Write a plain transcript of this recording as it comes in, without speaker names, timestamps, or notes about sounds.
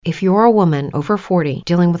If you're a woman over 40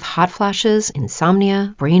 dealing with hot flashes,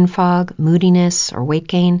 insomnia, brain fog, moodiness, or weight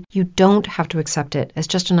gain, you don't have to accept it as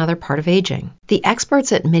just another part of aging. The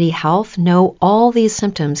experts at MIDI Health know all these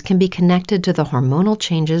symptoms can be connected to the hormonal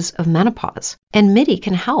changes of menopause, and MIDI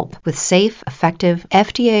can help with safe, effective,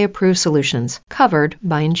 FDA-approved solutions covered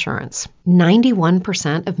by insurance.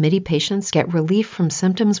 91% of MIDI patients get relief from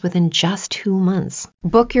symptoms within just 2 months.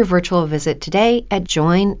 Book your virtual visit today at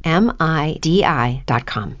joinmidi.com.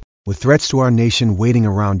 With threats to our nation waiting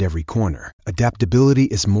around every corner, adaptability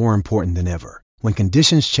is more important than ever. When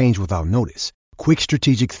conditions change without notice, quick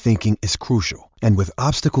strategic thinking is crucial. And with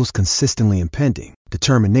obstacles consistently impending,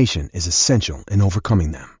 determination is essential in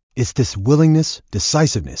overcoming them. It's this willingness,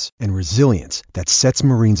 decisiveness, and resilience that sets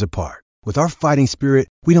Marines apart. With our fighting spirit,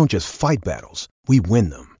 we don't just fight battles, we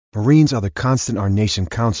win them. Marines are the constant our nation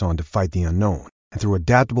counts on to fight the unknown. And through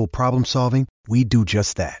adaptable problem solving, we do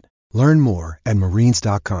just that. Learn more at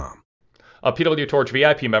marines.com. A PW Torch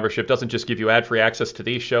VIP membership doesn't just give you ad-free access to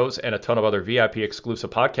these shows and a ton of other VIP exclusive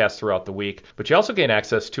podcasts throughout the week, but you also gain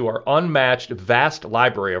access to our unmatched, vast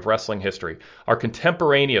library of wrestling history, our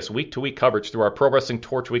contemporaneous week-to-week coverage through our Pro Wrestling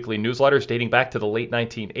Torch weekly newsletters dating back to the late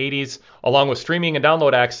 1980s, along with streaming and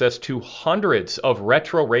download access to hundreds of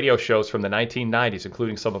retro radio shows from the 1990s,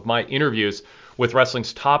 including some of my interviews with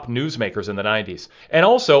wrestling's top newsmakers in the 90s. And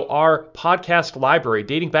also our podcast library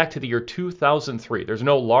dating back to the year 2003. There's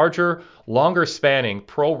no larger, longer spanning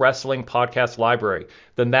pro wrestling podcast library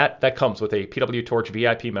than that comes with a PW Torch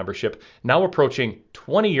VIP membership, now approaching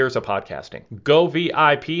 20 years of podcasting. Go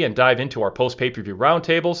VIP and dive into our post pay-per-view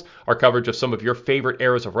roundtables, our coverage of some of your favorite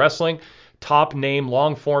eras of wrestling, top name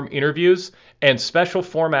long form interviews, and special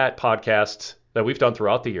format podcasts that we've done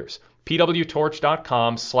throughout the years.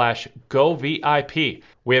 pwtorch.com/govip.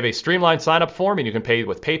 We have a streamlined sign-up form, and you can pay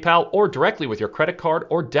with PayPal or directly with your credit card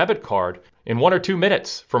or debit card in 1 or 2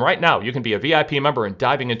 minutes. From right now, you can be a VIP member and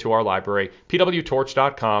diving into our library,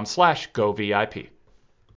 pwtorch.com/govip.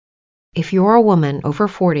 If you're a woman over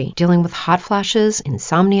 40 dealing with hot flashes,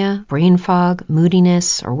 insomnia, brain fog,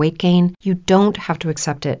 moodiness, or weight gain, you don't have to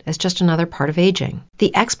accept it as just another part of aging.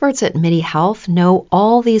 The experts at MIDI Health know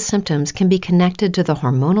all these symptoms can be connected to the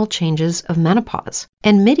hormonal changes of menopause,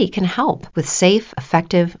 and MIDI can help with safe,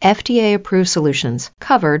 effective, FDA-approved solutions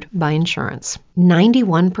covered by insurance.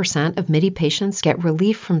 91% of MIDI patients get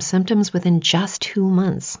relief from symptoms within just 2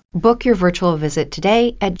 months. Book your virtual visit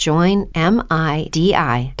today at joinmidi.com.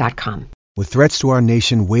 With threats to our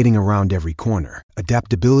nation waiting around every corner,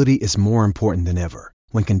 adaptability is more important than ever.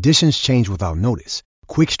 When conditions change without notice,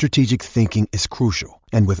 quick strategic thinking is crucial.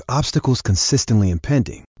 And with obstacles consistently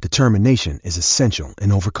impending, determination is essential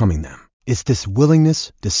in overcoming them. It's this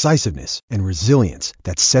willingness, decisiveness, and resilience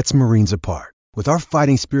that sets Marines apart. With our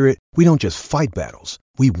fighting spirit, we don't just fight battles,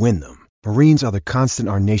 we win them. Marines are the constant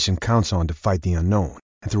our nation counts on to fight the unknown.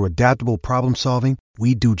 And through adaptable problem solving,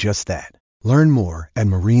 we do just that. Learn more at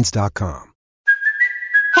marines.com.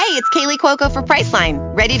 Hey, it's Kaylee Cuoco for Priceline.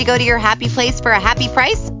 Ready to go to your happy place for a happy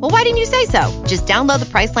price? Well, why didn't you say so? Just download the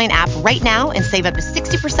Priceline app right now and save up to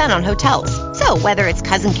 60% on hotels. So whether it's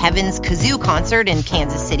Cousin Kevin's Kazoo Concert in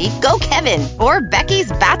Kansas City, go Kevin, or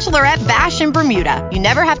Becky's Bachelorette Bash in Bermuda, you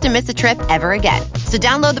never have to miss a trip ever again. So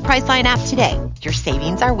download the Priceline app today. Your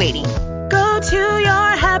savings are waiting. Go to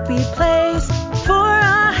your happy place for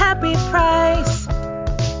a happy price.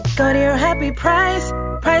 Go to your happy price,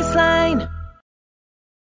 Priceline.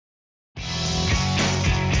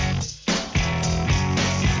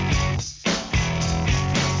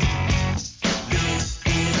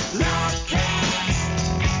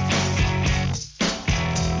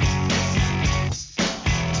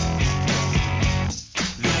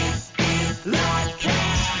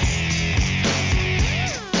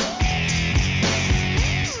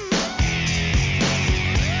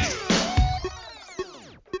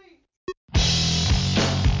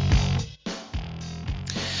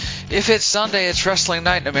 If it's Sunday, it's Wrestling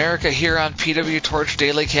Night in America here on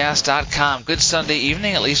PWTorchDailyCast.com. Good Sunday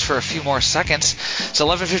evening, at least for a few more seconds. It's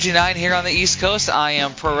 11:59 here on the East Coast. I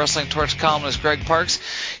am Pro Wrestling Torch columnist Greg Parks,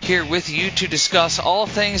 here with you to discuss all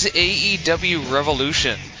things AEW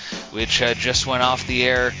Revolution, which just went off the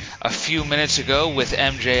air a few minutes ago with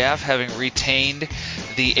MJF having retained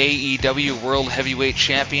the AEW World Heavyweight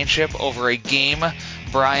Championship over a game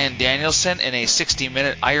Bryan Danielson in a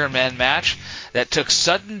 60-minute Iron Man match that took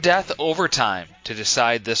sudden death overtime to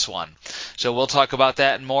decide this one. So we'll talk about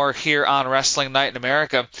that and more here on Wrestling Night in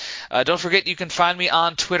America. Don't forget, you can find me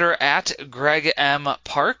on Twitter at Greg M.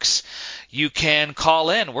 Parks. You can call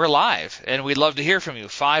in. We're live, and we'd love to hear from you.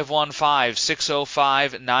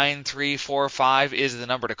 515-605-9345 is the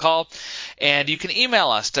number to call. And you can email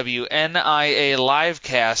us,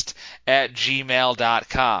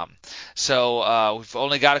 wnialivecast@gmail.com. So we've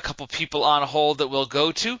only got a couple people on hold that we'll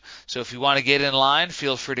go to. So if you want to get in line,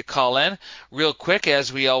 feel free to call in. Real quick,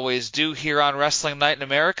 as we always do here on Wrestling Night in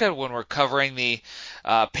America, when we're covering the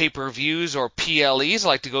pay-per-views or PLEs, I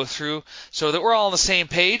like to go through so that we're all on the same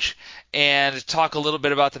page and talk a little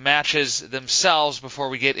bit about the matches themselves before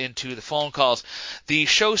we get into the phone calls. The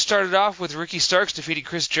show started off with Ricky Starks defeating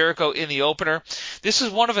Chris Jericho in the opener. This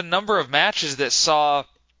is one of a number of matches that saw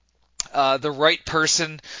the right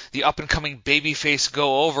person, the up-and-coming babyface,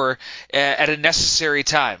 go over at a necessary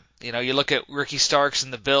time. You know, you look at Ricky Starks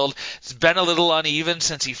and the build. It's been a little uneven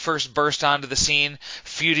since he first burst onto the scene,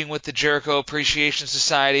 feuding with the Jericho Appreciation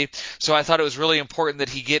Society. So I thought it was really important that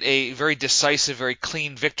he get a very decisive, very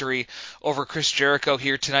clean victory over Chris Jericho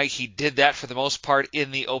here tonight. He did that for the most part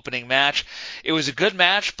in the opening match. It was a good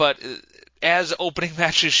match, but as opening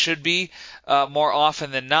matches should be, more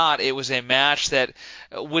often than not, it was a match that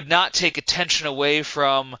would not take attention away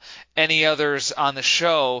from any others on the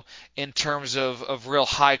show in terms of real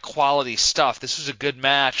high-quality stuff. This was a good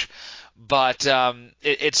match, but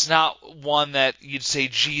it's not one that you'd say,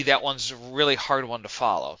 gee, that one's a really hard one to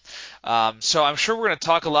follow. So I'm sure we're going to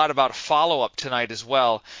talk a lot about follow-up tonight as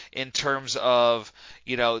well in terms of,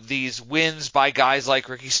 you know, these wins by guys like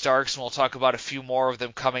Ricky Starks, and we'll talk about a few more of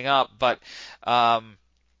them coming up. But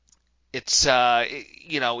it's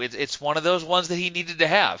one of those ones that he needed to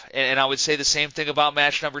have. And I would say the same thing about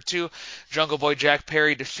match number 2, Jungle Boy Jack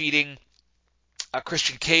Perry defeating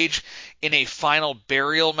Christian Cage in a final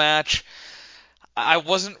burial match. I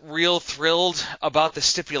wasn't real thrilled about the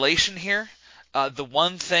stipulation here. The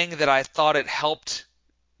one thing that I thought it helped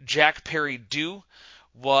Jack Perry do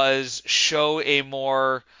was show a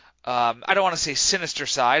more, I don't want to say sinister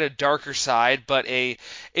side, a darker side, but a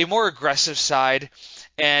more aggressive side.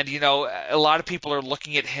 And, you know, a lot of people are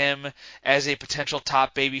looking at him as a potential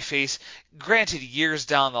top babyface, granted years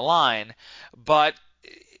down the line, but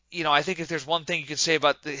you know, I think if there's one thing you can say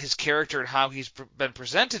about his character and how he's been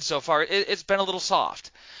presented so far, it's been a little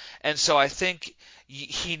soft. And so I think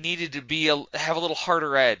he needed to have a little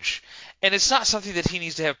harder edge. And it's not something that he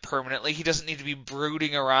needs to have permanently. He doesn't need to be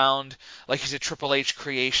brooding around like he's a Triple H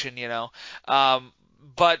creation, you know.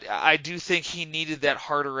 But I do think he needed that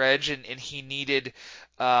harder edge, and he needed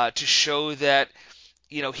to show that,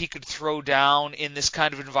 you know, he could throw down in this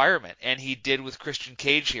kind of environment, and he did with Christian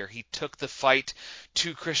Cage here. He took the fight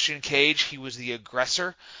to Christian Cage. He was the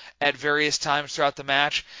aggressor at various times throughout the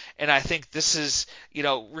match, and I think this is, you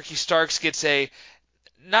know, Ricky Starks gets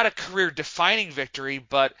not a career-defining victory,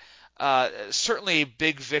 but certainly a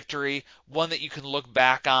big victory, one that you can look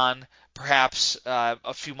back on perhaps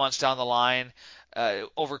a few months down the line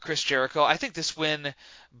over Chris Jericho. I think this win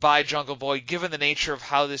by Jungle Boy, given the nature of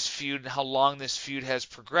how this feud and how long this feud has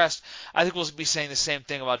progressed, I think we'll be saying the same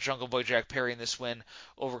thing about Jungle Boy Jack Perry in this win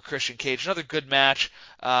over Christian Cage. Another good match.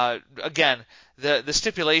 Again, the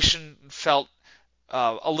stipulation felt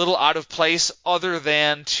a little out of place, other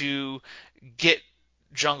than to get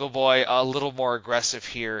Jungle Boy a little more aggressive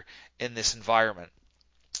here in this environment.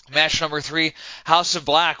 Match number 3, House of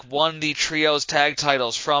Black won the Trios tag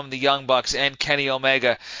titles from the Young Bucks and Kenny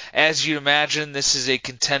Omega. As you'd imagine, this is a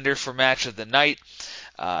contender for match of the night.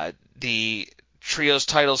 The Trios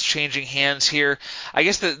titles changing hands here. I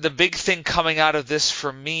guess the big thing coming out of this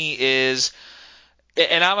for me is,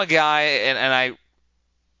 and I'm a guy, and I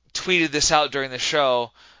tweeted this out during the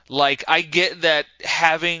show, like, I get that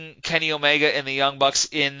having Kenny Omega and the Young Bucks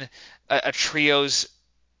in a Trios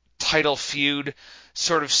title feud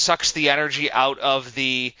sort of sucks the energy out of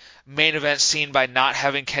the main event scene by not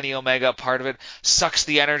having Kenny Omega a part of it, sucks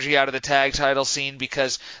the energy out of the tag title scene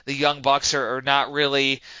because the Young Bucks are not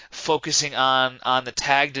really focusing on the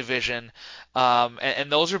tag division. And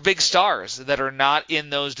those are big stars that are not in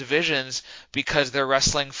those divisions because they're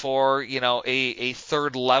wrestling for, you know, a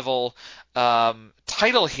third level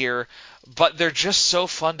title here, but they're just so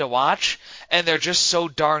fun to watch, and they're just so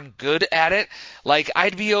darn good at it. Like,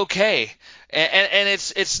 I'd be okay. And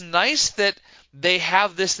it's nice that they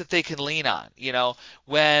have this that they can lean on, you know,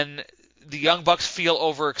 when the Young Bucks feel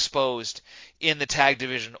overexposed in the tag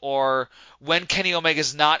division, or when Kenny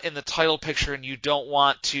Omega's not in the title picture and you don't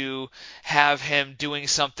want to have him doing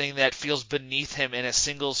something that feels beneath him in a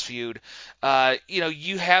singles feud. You know,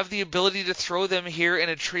 you have the ability to throw them here in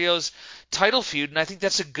a trios title feud, and I think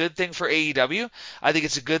that's a good thing for AEW. I think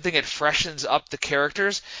it's a good thing. It freshens up the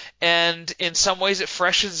characters, and in some ways it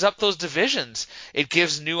freshens up those divisions. It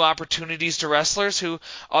gives new opportunities to wrestlers who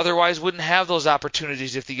otherwise wouldn't have those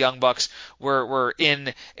opportunities if the Young Bucks were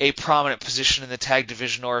in a prominent position in the tag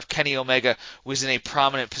division, or if Kenny Omega was in a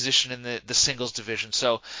prominent position in the singles division.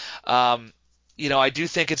 So, I do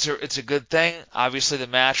think it's a good thing. Obviously, the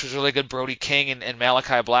match was really good. Brody King and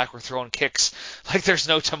Malachi Black were throwing kicks like there's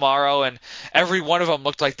no tomorrow, and every one of them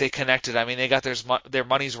looked like they connected. I mean, they got their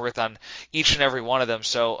money's worth on each and every one of them.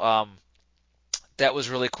 So that was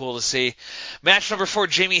really cool to see. Match number 4,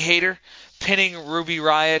 Jamie Hayter pinning Ruby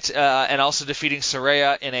Riott and also defeating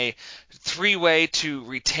Saraya in a 3-way to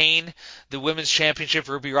retain the Women's Championship.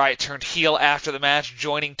 Ruby Riott turned heel after the match,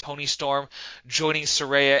 joining Toni Storm, joining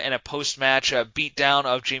Saraya in a post-match beatdown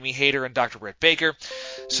of Jamie Hayter and Dr. Britt Baker.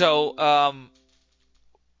 So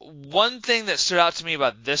one thing that stood out to me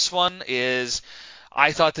about this one is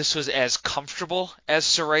I thought this was as comfortable as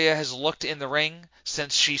Saraya has looked in the ring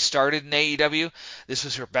since she started in AEW. This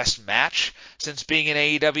was her best match since being in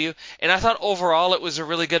AEW. And I thought overall it was a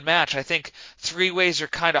really good match. I think 3-ways are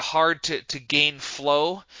kind of hard to gain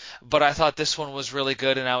flow, but I thought this one was really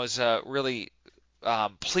good, and I was really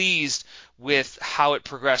pleased with how it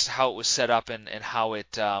progressed, how it was set up, and how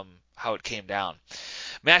it came down.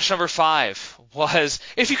 Match number 5 was,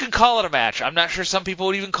 if you can call it a match, I'm not sure some people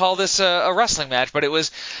would even call this a wrestling match, but it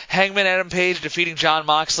was Hangman Adam Page defeating Jon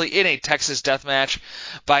Moxley in a Texas death match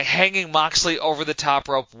by hanging Moxley over the top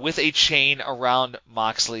rope with a chain around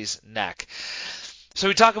Moxley's neck. So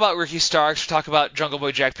we talk about Ricky Starks, we talk about Jungle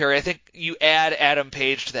Boy Jack Perry. I think you add Adam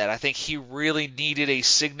Page to that. I think he really needed a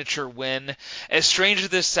signature win. As strange as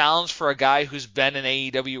this sounds for a guy who's been an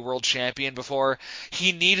AEW World Champion before,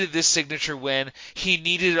 he needed this signature win. He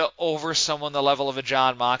needed to over someone the level of a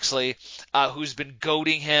Jon Moxley, who's been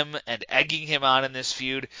goading him and egging him on in this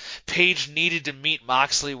feud. Page needed to meet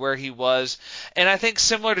Moxley where he was. And I think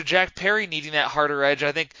similar to Jack Perry needing that harder edge,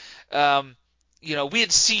 I think we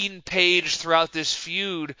had seen Page throughout this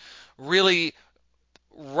feud really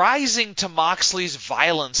rising to Moxley's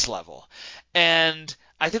violence level. And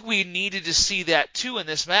I think we needed to see that too in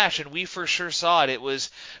this match, and we for sure saw it. It was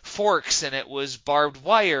forks, and it was barbed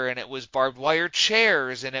wire, and it was barbed wire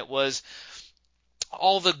chairs, and it was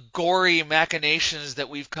all the gory machinations that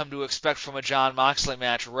we've come to expect from a Jon Moxley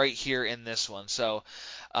match right here in this one. So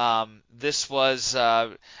this was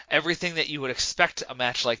everything that you would expect a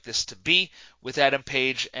match like this to be with Adam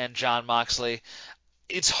Page and Jon Moxley.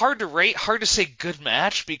 It's hard to rate, hard to say good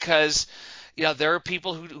match, because there are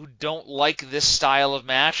people who don't like this style of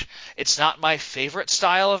match. It's not my favorite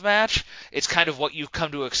style of match. It's kind of what you've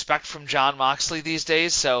come to expect from Jon Moxley these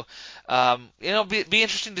days. So, be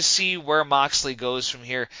interesting to see where Moxley goes from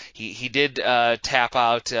here. He did tap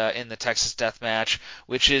out in the Texas Death Match,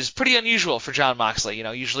 which is pretty unusual for Jon Moxley.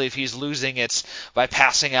 Usually if he's losing, it's by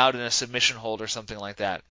passing out in a submission hold or something like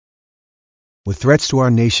that. With threats to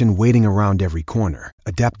our nation waiting around every corner,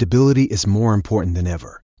 adaptability is more important than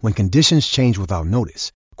ever. When conditions change without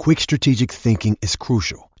notice, quick strategic thinking is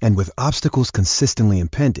crucial. And with obstacles consistently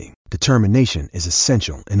impending, determination is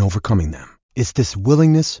essential in overcoming them. It's this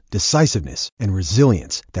willingness, decisiveness, and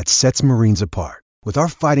resilience that sets Marines apart. With our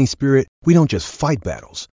fighting spirit, we don't just fight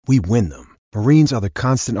battles, we win them. Marines are the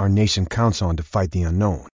constant our nation counts on to fight the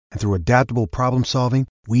unknown. And through adaptable problem solving,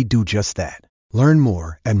 we do just that. Learn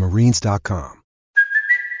more at Marines.com.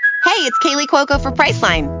 Hey, it's Kaylee Cuoco for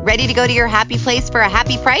Priceline. Ready to go to your happy place for a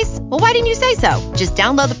happy price? Well, why didn't you say so? Just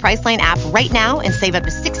download the Priceline app right now and save up to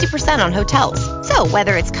 60% on hotels. So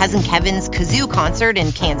whether it's Cousin Kevin's Kazoo Concert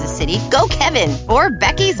in Kansas City, go Kevin, or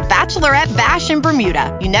Becky's Bachelorette Bash in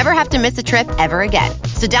Bermuda, you never have to miss a trip ever again.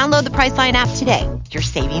 So download the Priceline app today. Your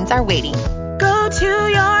savings are waiting. Go to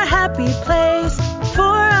your happy place for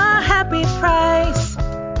a happy price.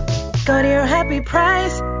 Go to your happy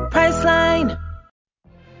price, Priceline.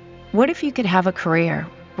 What if you could have a career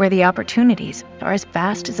where the opportunities are as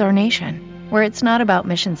vast as our nation, where it's not about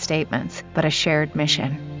mission statements, but a shared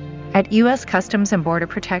mission? At U.S. Customs and Border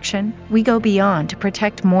Protection, we go beyond to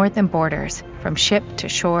protect more than borders. From ship to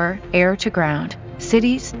shore, air to ground,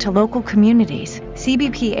 cities to local communities,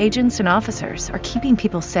 CBP agents and officers are keeping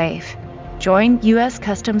people safe. Join U.S.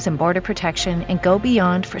 Customs and Border Protection and go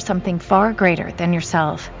beyond for something far greater than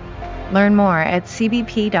yourself. Learn more at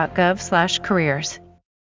cbp.gov/careers.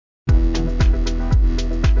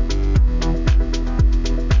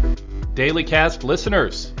 DailyCast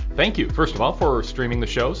listeners, thank you, first of all, for streaming the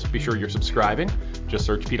shows. Be sure you're subscribing. Just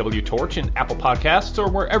search PW Torch in Apple Podcasts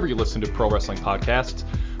or wherever you listen to pro wrestling podcasts.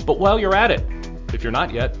 But while you're at it, if you're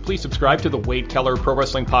not yet, please subscribe to the Wade Keller Pro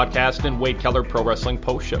Wrestling Podcast and Wade Keller Pro Wrestling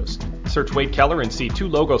Post Shows. search Wade Keller and see two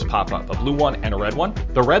logos pop up, a blue one and a red one.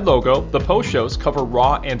 The red logo, the post shows, cover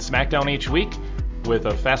Raw and SmackDown each week, with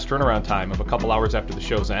a fast turnaround time of a couple hours after the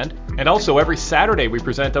show's end. And also every Saturday we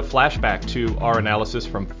present a flashback to our analysis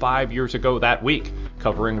from 5 years ago that week,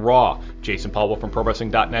 covering Raw. Jason Paul from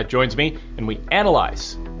ProWrestling.net joins me, and we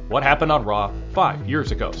analyze what happened on Raw 5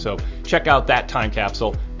 years ago. So check out that time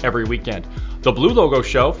capsule every weekend. The Blue Logo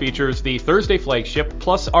Show features the Thursday flagship,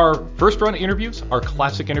 plus our first run interviews, our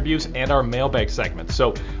classic interviews, and our mailbag segments.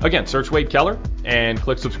 So again, search Wade Keller and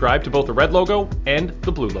click subscribe to both the red logo and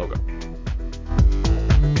the blue logo.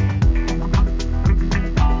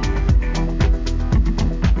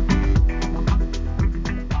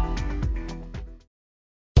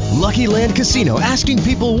 Lucky Land Casino, asking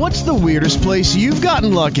people, what's the weirdest place you've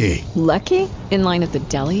gotten lucky? Lucky? In line at the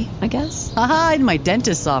deli, I guess? Aha, in my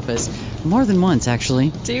dentist's office. More than once,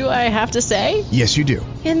 actually. Do I have to say? Yes, you do.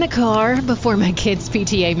 In the car before my kids'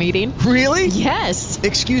 PTA meeting. Really? Yes.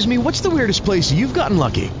 Excuse me, what's the weirdest place you've gotten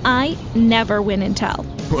lucky? I never win and tell.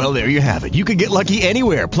 Well, there you have it. You can get lucky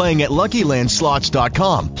anywhere, playing at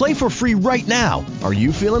LuckyLandSlots.com. Play for free right now. Are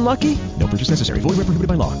you feeling lucky? No purchase necessary. Void where prohibited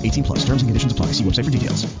by law. 18+. Terms and conditions apply. See website for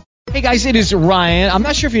details. Hey guys, it is Ryan. I'm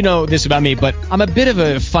not sure if you know this about me, but I'm a bit of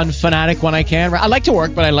a fun fanatic when I can. I like to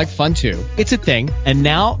work, but I like fun too. It's a thing. And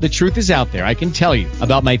now the truth is out there. I can tell you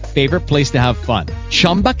about my favorite place to have fun.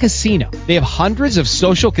 Chumba Casino. They have hundreds of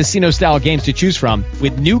social casino style games to choose from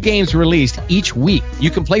with new games released each week.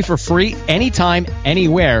 You can play for free anytime,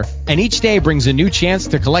 anywhere. And each day brings a new chance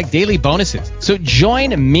to collect daily bonuses. So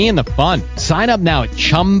join me in the fun. Sign up now at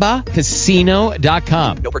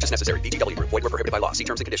ChumbaCasino.com. No purchase necessary. VGW. Void where prohibited by law. See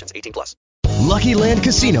terms and conditions. 18+. Lucky Land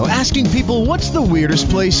Casino, asking people, what's the weirdest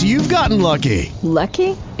place you've gotten lucky?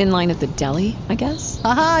 Lucky? In line at the deli, I guess?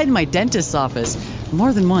 Aha, in my dentist's office.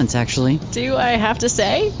 More than once, actually. Do I have to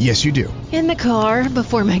say? Yes, you do. In the car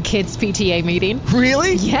before my kids' PTA meeting.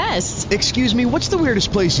 Really? Yes. Excuse me, what's the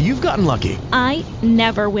weirdest place you've gotten lucky? I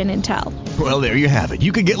never win and tell. Well, there you have it.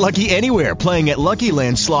 You can get lucky anywhere, playing at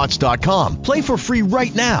LuckyLandSlots.com. Play for free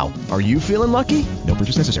right now. Are you feeling lucky? No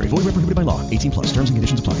purchase necessary. Void where prohibited by law. 18+. Terms and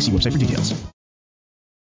conditions apply. See website for details.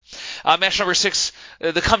 Match number 6,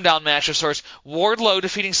 the come-down match of sorts. Wardlow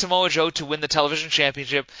defeating Samoa Joe to win the television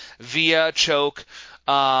championship via choke.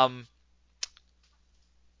 I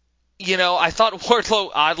thought Wardlow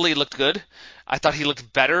oddly looked good. I thought he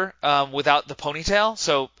looked better without the ponytail,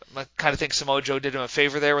 so I kind of think Samoa Joe did him a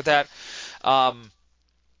favor there with that.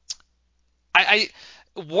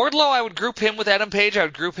 Wardlow, I would group him with Adam Page. I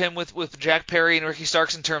would group him with Jack Perry and Ricky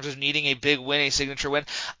Starks in terms of needing a big win, a signature win.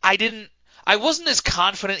 I wasn't as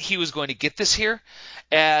confident he was going to get this here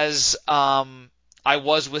as I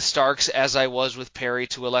was with Starks, as I was with Perry,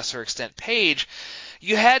 to a lesser extent Page.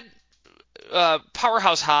 You had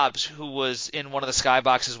Powerhouse Hobbs, who was in one of the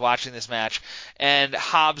skyboxes watching this match, and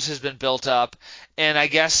Hobbs has been built up, and I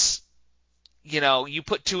guess, you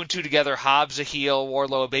put 2 and 2 together, Hobbs a heel,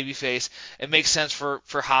 Wardlow a babyface, it makes sense for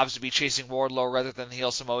Hobbs to be chasing Wardlow rather than the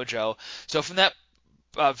heel Samoa Joe. So from that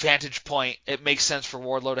vantage point, it makes sense for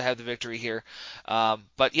Wardlow to have the victory here.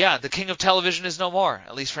 But yeah, the king of television is no more,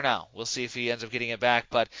 at least for now. We'll see if he ends up getting it back.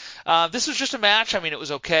 But this was just a match. I mean, it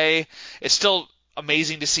was okay. It's still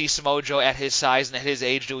amazing to see Samoa Joe at his size and at his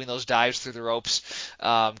age doing those dives through the ropes.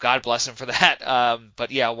 God bless him for that.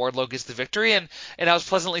 But yeah, Wardlow gets the victory, and I was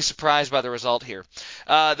pleasantly surprised by the result here.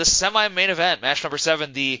 The semi-main event, match number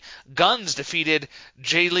 7, the Guns defeated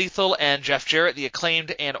Jay Lethal and Jeff Jarrett, the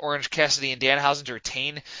Acclaimed, and Orange Cassidy and Danhausen to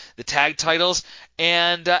retain the tag titles,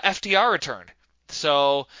 and FTR returned.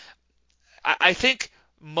 So I think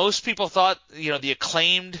most people thought, the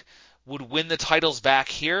Acclaimed would win the titles back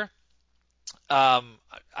here.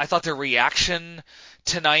 I thought their reaction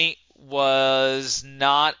tonight was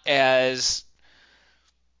not as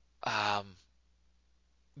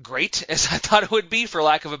great as I thought it would be, for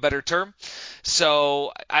lack of a better term.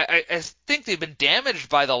 So I think they've been damaged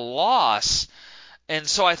by the loss, and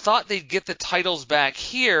so I thought they'd get the titles back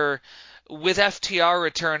here. With FTR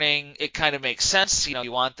returning, it kind of makes sense.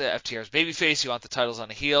 You want the FTR's babyface, you want the titles on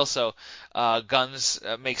the heel, so Guns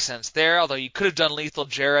makes sense there. Although you could have done Lethal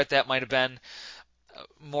Jarrett, that might have been a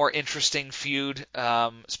more interesting feud,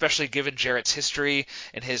 especially given Jarrett's history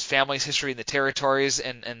and his family's history in the territories,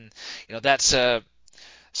 and that's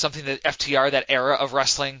something that FTR, that era of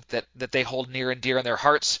wrestling, that they hold near and dear in their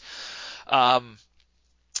hearts.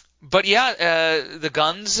 But yeah, the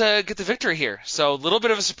Guns get the victory here. So a little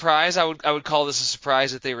bit of a surprise. I would call this a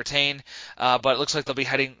surprise that they retain. But it looks like they'll be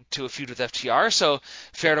heading to a feud with FTR. So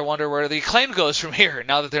fair to wonder where the Acclaim goes from here,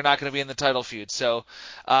 now that they're not going to be in the title feud. So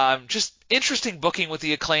just interesting booking with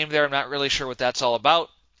the Acclaim there. I'm not really sure what that's all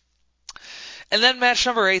about. And then match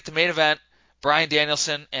number 8, the main event, Bryan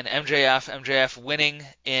Danielson and MJF. MJF winning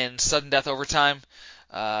in sudden death overtime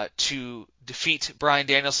to defeat Bryan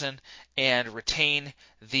Danielson and retain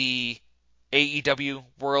the AEW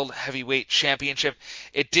World Heavyweight Championship.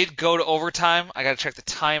 It did go to overtime. I got to check the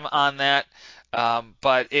time on that.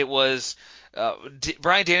 But it was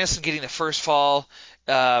Bryan Danielson getting the first fall,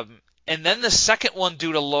 and then the second one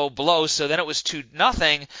due to low blow. So then it was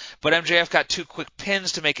 2-0. But MJF got 2 quick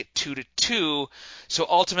pins to make it 2-2. So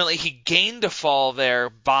ultimately he gained a fall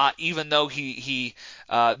there, even though it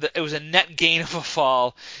was a net gain of a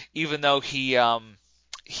fall, even though he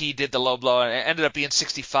did the low blow, and it ended up being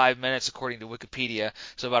 65 minutes according to Wikipedia,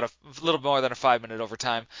 so about a little more than a 5-minute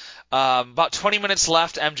overtime. About 20 minutes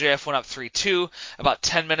left, MJF went up 3-2. About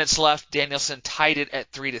 10 minutes left, Danielson tied it at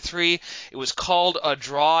 3-3. It was called a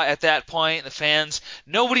draw at that point. The fans,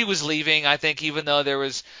 nobody was leaving, I think, even though there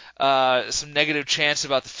was some negative chants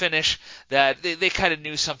about the finish, that they kind of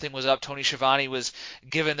knew something was up. Tony Schiavone was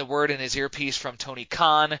given the word in his earpiece from Tony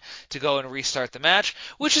Khan to go and restart the match,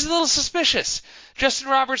 which is a little suspicious. Justin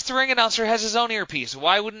Roberts, the ring announcer, has his own earpiece.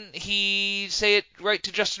 Why wouldn't he say it right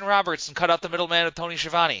to Justin Roberts and cut out the middleman of Tony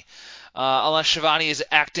Schiavone? Unless Schiavone is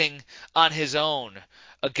acting on his own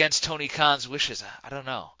against Tony Khan's wishes. I don't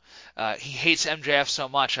know. He hates MJF so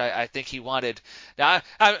much. I think he wanted.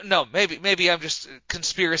 No, maybe I'm just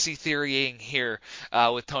conspiracy theorying here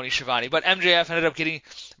with Tony Schiavone. But MJF ended up getting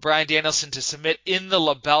Bryan Danielson to submit in the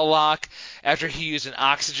LeBell Lock after he used an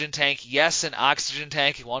oxygen tank. Yes, an oxygen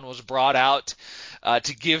tank. One was brought out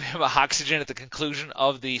to give him oxygen at the conclusion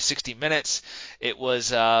of the 60 minutes. It was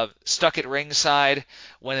stuck at ringside.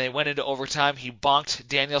 When they went into overtime, he bonked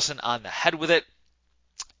Danielson on the head with it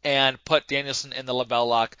and put Danielson in the LeBell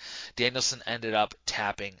Lock. Danielson ended up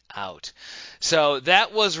tapping out. So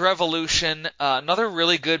that was Revolution. Another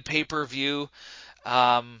really good pay-per-view.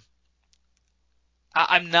 I'm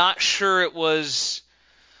not sure it was.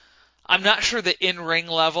 I'm not sure the in-ring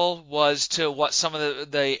level was to what some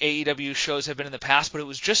of the AEW shows have been in the past, but it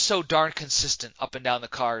was just so darn consistent up and down the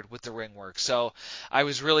card with the ring work. So I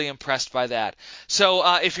was really impressed by that. So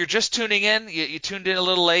if you're just tuning in, you tuned in a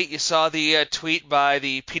little late, you saw the tweet by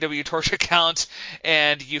the PW Torch account,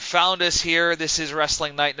 and you found us here. This is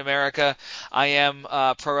Wrestling Night in America. I am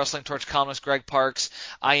Pro Wrestling Torch columnist Greg Parks.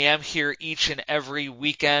 I am here each and every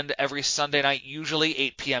weekend, every Sunday night, usually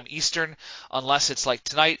 8 p.m. Eastern, unless it's like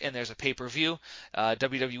tonight and there's a pay-per-view.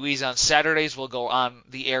 WWE's on Saturdays. We'll go on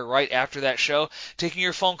the air right after that show, taking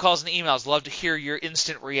your phone calls and emails. Love to hear your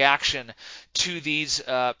instant reaction to these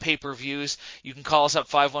pay-per-views. You can call us up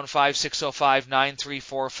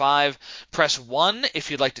 515-605-9345. Press 1 if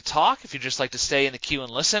you'd like to talk. If you'd just like to stay in the queue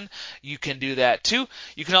and listen, you can do that too.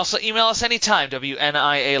 You can also email us anytime,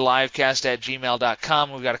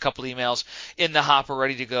 wnialivecast@gmail.com. We've got a couple emails in the hopper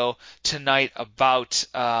ready to go tonight about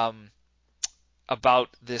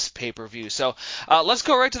this pay-per-view. So let's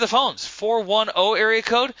go right to the phones. 410 area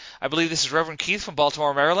code. I believe this is Reverend Keith from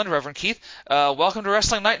Baltimore, Maryland. Reverend Keith, welcome to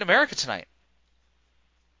Wrestling Night in America tonight.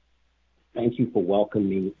 Thank you for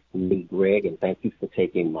welcoming me, Greg, and thank you for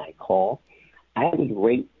taking my call. I would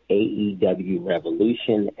rate AEW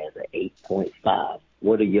Revolution as an 8.5.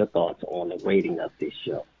 What are your thoughts on the rating of this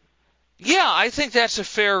show? Yeah, I think that's a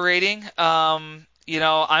fair rating. I'm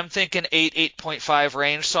thinking 8.5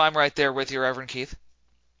 range, so I'm right there with you, Reverend Keith.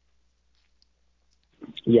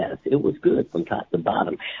 Yes, it was good from top to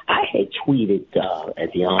bottom. I had tweeted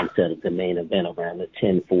at the onset of the main event around the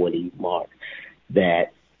 10:40 mark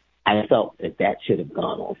that I felt that should have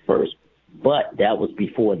gone on first, but that was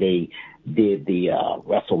before they did the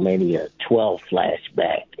WrestleMania 12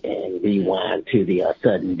 flashback and rewind to the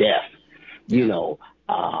sudden death,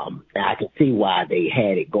 I can see why they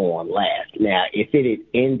had it go on last. Now, if it had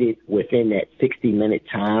ended within that 60-minute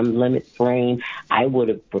time limit frame, I would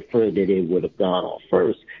have preferred that it would have gone on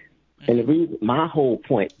first. And the reason, my whole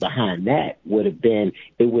point behind that would have been,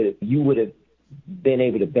 you would have been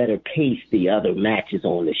able to better pace the other matches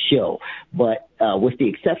on the show. But with the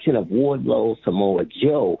exception of Wardlow, Samoa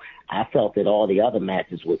Joe, I felt that all the other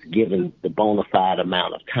matches was given the bona fide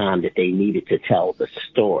amount of time that they needed to tell the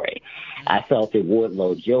story. I felt that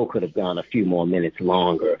Wardlow Joe could have gone a few more minutes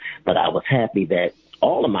longer, but I was happy that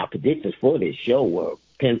all of my predictions for this show were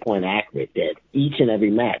pinpoint accurate, that each and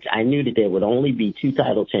every match, I knew that there would only be 2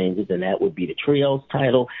 title changes, and that would be the Trios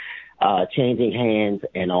title changing hands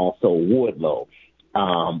and also Wardlow.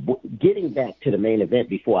 Getting back to the main event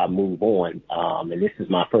before I move on, and this is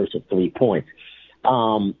my first of 3 points,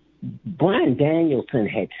 Bryan Danielson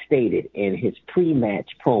had stated in his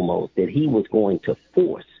pre-match promos that he was going to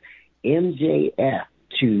force MJF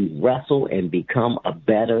to wrestle and become a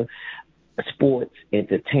better sports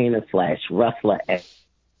entertainer / wrestler at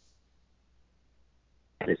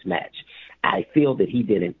this match. I feel that he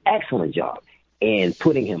did an excellent job in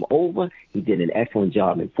putting him over. He did an excellent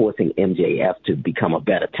job in forcing MJF to become a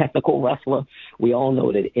better technical wrestler. We all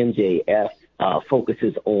know that MJF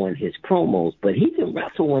focuses on his promos, but he can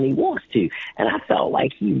wrestle when he wants to. And I felt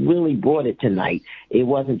like he really brought it tonight. It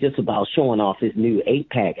wasn't just about showing off his new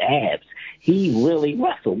 8-pack abs. He really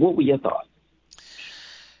wrestled. What were your thoughts?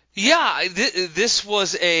 Yeah, this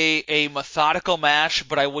was a methodical match,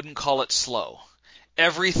 but I wouldn't call it slow.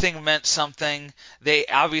 Everything meant something. They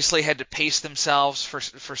obviously had to pace themselves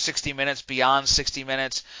for 60 minutes, beyond 60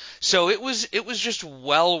 minutes. So it was just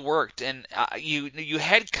well worked, and you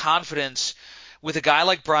had confidence with a guy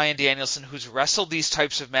like Bryan Danielson, who's wrestled these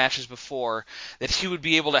types of matches before, that he would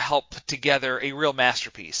be able to help put together a real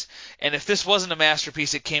masterpiece. And if this wasn't a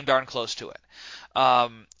masterpiece, it came darn close to it.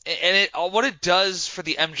 What it does for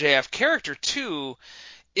the MJF character too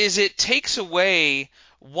is it takes away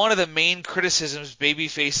one of the main criticisms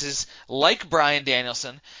babyfaces like Bryan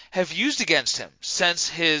Danielson have used against him since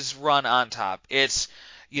his run on top. It's,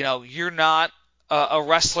 you're not a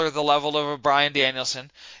wrestler the level of a Bryan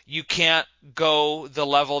Danielson. You can't go the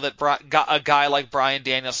level that a guy like Bryan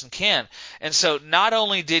Danielson can. And so not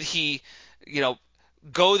only did he,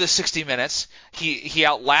 go the 60 minutes, he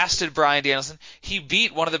outlasted Bryan Danielson. He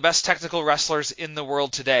beat one of the best technical wrestlers in the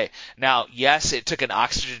world today. Now, yes, it took an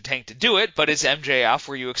oxygen tank to do it, but it's MJF.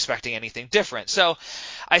 Were you expecting anything different? So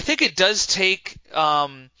I think it does take,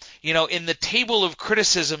 in the table of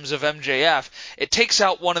criticisms of MJF, it takes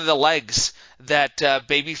out one of the legs that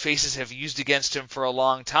baby faces have used against him for a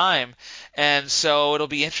long time. And so it'll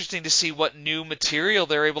be interesting to see what new material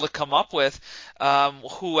they're able to come up with,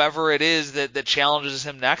 whoever it is that challenges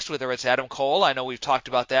him next, whether it's Adam Cole. I know we've talked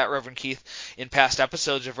about that, Reverend Keith, in past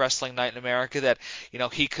episodes of Wrestling Night in America, that,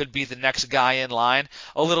 he could be the next guy in line.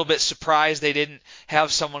 A little bit surprised they didn't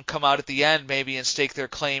have someone come out at the end maybe and stake their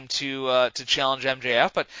claim to challenge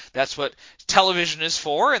MJF, but that's what television is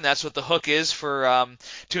for, and that's what the hook is for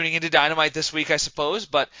tuning into Dynamite this week, I suppose.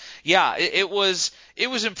 But yeah, it was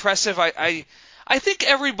impressive. I think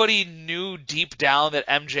everybody knew deep down that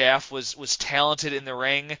MJF was talented in the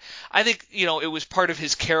ring. I think, it was part of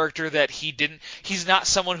his character that he's not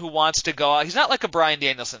someone who wants to go out. He's not like a Bryan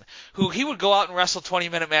Danielson, who he would go out and wrestle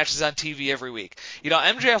 20-minute matches on TV every week.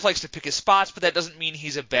 MJF likes to pick his spots, but that doesn't mean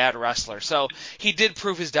he's a bad wrestler. So he did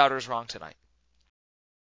prove his doubters wrong tonight.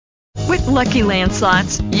 With Lucky Land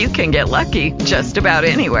Slots, you can get lucky just about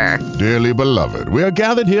anywhere. Dearly beloved, we are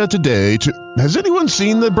gathered here today to... Has anyone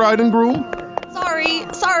seen the bride and groom?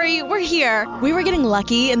 Sorry, we're here. We were getting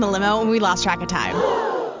lucky in the limo and we lost track of time.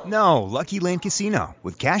 No, Lucky Land Casino,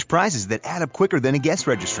 with cash prizes that add up quicker than a guest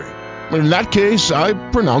registry. In that case, I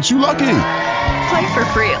pronounce you lucky. Play for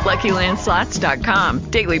free at LuckyLandSlots.com.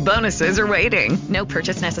 Daily bonuses are waiting. No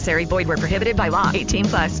purchase necessary. Void where prohibited by law.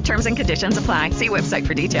 18+. Terms and conditions apply. See website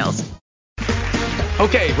for details.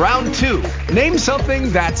 Okay, round 2. Name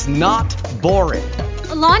something that's not boring.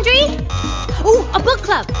 A laundry? Ooh, a book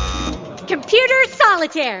club. Computer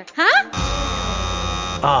solitaire, huh?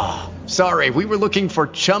 Ah, sorry. We were looking for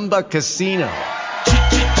Chumba Casino.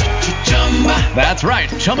 That's right.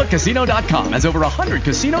 ChumbaCasino.com has over 100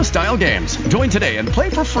 casino-style games. Join today and play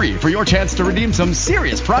for free for your chance to redeem some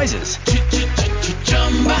serious prizes.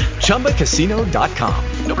 ChumbaCasino.com.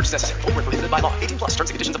 No purchase necessary. Void where prohibited by law. 18+. Terms and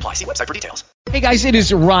conditions apply. See website for details. Hey guys, it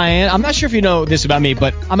is Ryan. I'm not sure if you know this about me,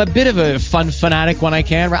 but I'm a bit of a fun fanatic when I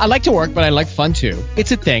can. I like to work, but I like fun too.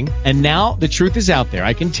 It's a thing. And now the truth is out there.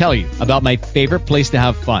 I can tell you about my favorite place to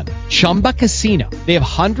have fun. Chumba Casino. They have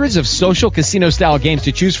hundreds of social casino-style games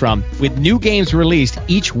to choose from with new games released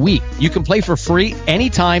each week. You can play for free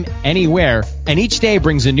anytime, anywhere, and each day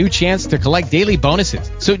brings a new chance to collect daily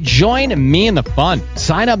bonuses. So join me in the fun.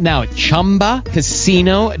 Sign up now at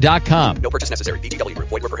ChumbaCasino.com. No purchase necessary. VGW.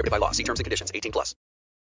 Void where prohibited by law. See terms and conditions. 18+.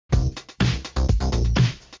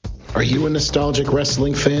 Are you a nostalgic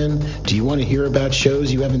wrestling fan? Do you want to hear about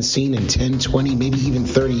shows you haven't seen in 10, 20, maybe even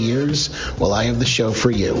 30 years? Well, I have the show for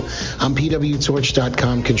you. I'm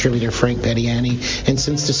PWTorch.com contributor Frank Pettiani, and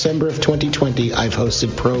since December of 2020, I've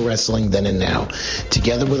hosted Pro Wrestling Then and Now.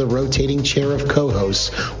 Together with a rotating chair of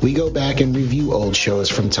co-hosts, we go back and review old shows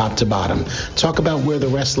from top to bottom, talk about where the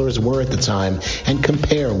wrestlers were at the time, and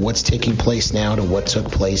compare what's taking place now to what took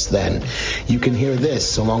place then. You can hear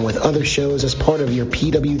this, along with other shows, as part of your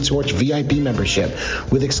PW Torch VIP membership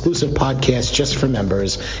with exclusive podcasts just for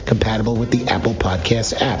members, compatible with the Apple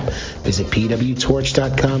Podcasts app. Visit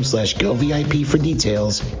pwtorch.com/govip for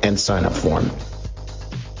details and sign up form.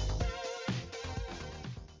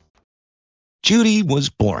 Judy was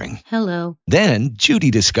boring. Hello. Then Judy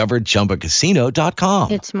discovered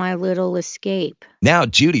ChumbaCasino.com. It's my little escape. Now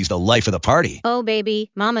Judy's the life of the party. Oh,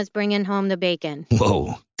 baby, mama's bringing home the bacon.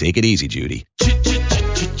 Whoa, take it easy, Judy.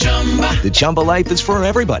 The Chumba life is for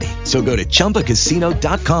everybody. So go to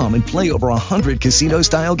ChumbaCasino.com and play over 100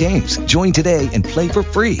 casino-style games. Join today and play for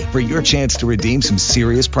free for your chance to redeem some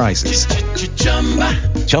serious prizes.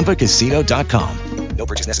 ChumbaCasino.com. No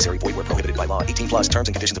purchase necessary. Void where prohibited by law. 18 plus terms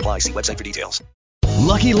and conditions apply. See website for details.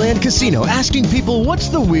 Lucky Land Casino, asking people, what's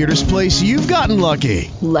the weirdest place you've gotten lucky?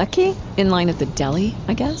 Lucky? In line at the deli,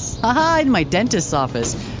 I guess? Aha, in my dentist's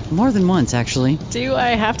office. More than once, actually. Do I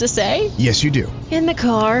have to say? Yes, you do. In the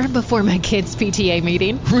car before my kids' PTA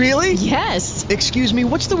meeting. Really? Yes. Excuse me,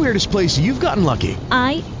 what's the weirdest place you've gotten lucky?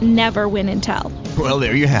 I never win and tell. Well,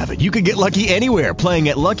 there you have it. You can get lucky anywhere, playing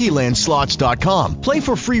at LuckyLandSlots.com. Play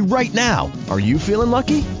for free right now. Are you feeling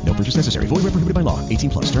lucky? No purchase necessary. Void where prohibited by law. 18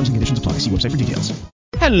 plus. Terms and conditions apply. See website for details.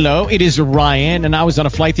 Hello, it is Ryan, and I was on a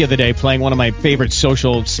flight the other day playing one of my favorite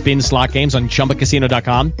social spin slot games on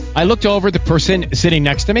ChumbaCasino.com. I looked over at the person sitting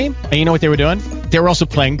next to me, and you know what they were doing? They were also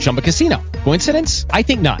playing Chumba Casino. Coincidence? I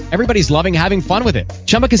think not. Everybody's loving having fun with it.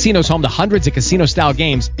 Chumba Casino is home to hundreds of casino-style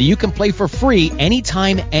games that you can play for free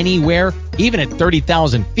anytime, anywhere, even at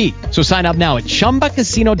 30,000 feet. So sign up now at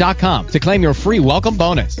ChumbaCasino.com to claim your free welcome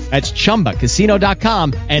bonus. That's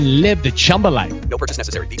ChumbaCasino.com and live the Chumba life. No purchase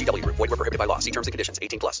necessary. VGW. Void where prohibited by law. See terms and conditions.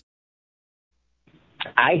 18 plus.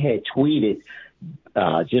 I had tweeted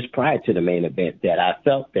just prior to the main event that I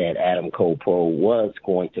felt that Adam Cole Pro was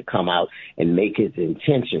going to come out and make his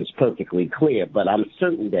intentions perfectly clear, but I'm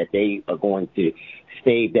certain that they are going to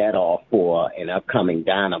stave that off for an upcoming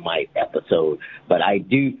Dynamite episode. But I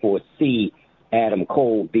do foresee Adam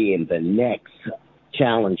Cole being the next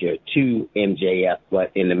challenger to MJF,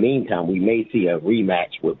 but in the meantime, we may see a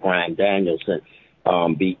rematch with Bryan Danielson.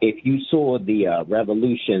 If you saw the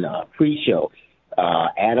Revolution pre-show,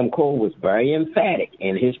 Adam Cole was very emphatic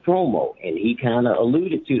in his promo, and he kind of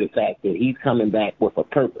alluded to the fact that he's coming back with a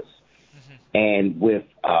purpose and with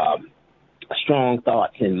strong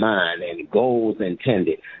thoughts in mind and goals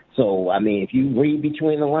intended. So, I mean, if you read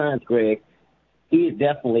between the lines, Greg, he is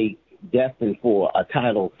definitely destined for a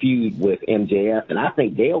title feud with MJF, and I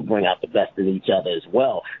think they'll bring out the best in each other as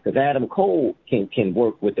well, because Adam Cole can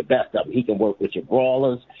work with the best of them. He can work with your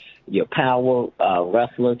brawlers, your power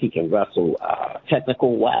wrestlers. He can wrestle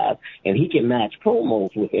technical-wise, and he can match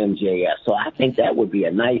promos with MJF. So I think that would be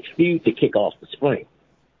a nice feud to kick off the spring.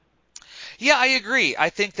 Yeah, I agree. I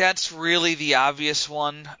think that's really the obvious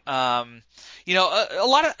one. You know, a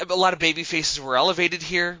lot of baby faces were elevated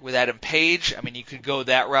here with Adam Page. I mean, you could go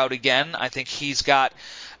that route again. I think he's got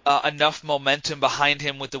enough momentum behind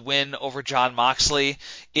him with the win over Jon Moxley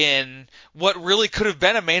in what really could have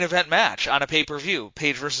been a main event match on a pay-per-view,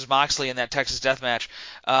 Page versus Moxley in that Texas Death Match.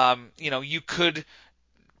 You know, you could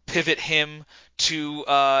pivot him to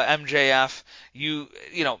MJF. You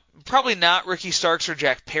know, probably not Ricky Starks or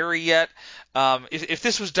Jack Perry yet. If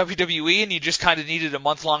this was WWE and you just kind of needed a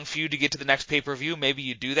month-long feud to get to the next pay-per-view, maybe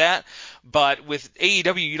you do that. But with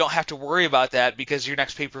AEW, you don't have to worry about that because your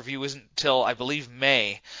next pay-per-view isn't until, I believe,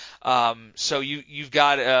 May. So you've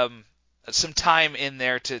got some time in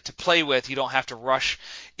there to play with. You don't have to rush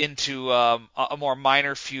into a more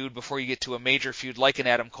minor feud before you get to a major feud like an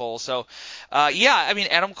Adam Cole. So, yeah, I mean,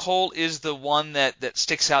 Adam Cole is the one that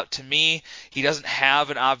sticks out to me. He doesn't have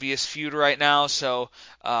an obvious feud right now, so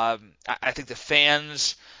I think the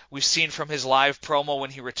fans, we've seen from his live promo when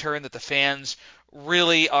he returned that the fans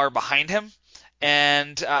really are behind him.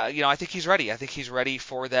 And, you know, I think he's ready. I think he's ready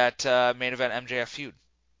for that main event MJF feud.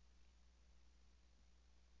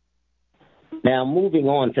 Now, moving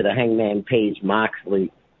on to the Hangman Page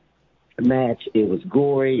Moxley match, it was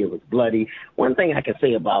gory, it was bloody. One thing I can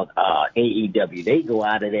say about AEW, they go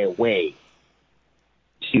out of their way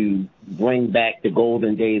to bring back the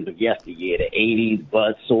golden days of yesteryear, the 80s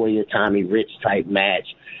Buzz Sawyer, Tommy Rich type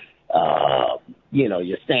match, you know,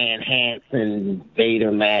 your Stan Hansen,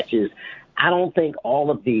 Vader matches. I don't think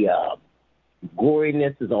all of the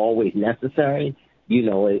goriness is always necessary. You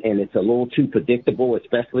know, and it's a little too predictable,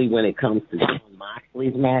 especially when it comes to Jon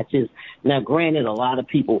Moxley's matches. Now, granted, a lot of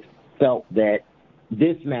people felt that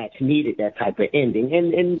this match needed that type of ending,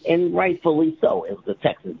 and rightfully so. It was a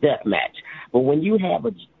Texas Death Match. But when you have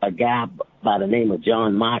a guy by the name of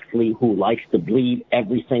Jon Moxley who likes to bleed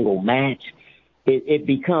every single match, it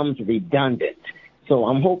becomes redundant. So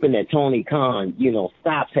I'm hoping that Tony Khan, you know,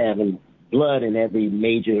 stops having blood in every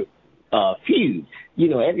major feud. You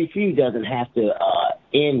know, every feud doesn't have to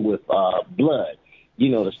end with blood. You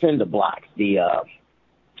know, the cinder blocks, the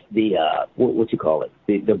what you call it,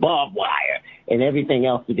 the barbed wire and everything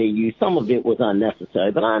else that they used. Some of it was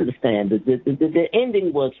unnecessary, but I understand that the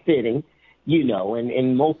ending was fitting,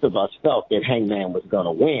 and most of us felt that Hangman was going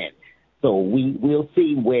to win. So we'll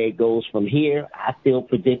see where it goes from here. I still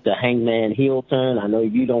predict a Hangman heel turn. I know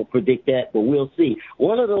you don't predict that, but we'll see.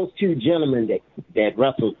 One of those two gentlemen that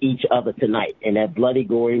wrestled each other tonight in that bloody,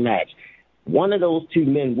 gory match, one of those two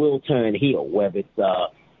men will turn heel, whether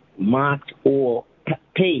it's Mox or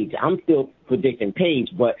Page. I'm still predicting Page,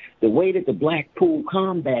 but the way that the Blackpool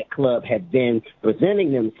Combat Club have been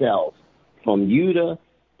presenting themselves, from Yuta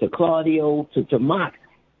to Claudio to Mox,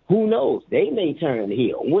 who knows? They may turn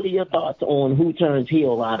heel. What are your thoughts on who turns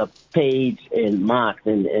heel out of Page and Mox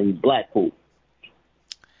and Blackpool?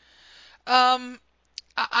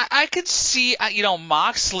 I could see,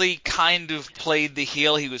 Moxley kind of played the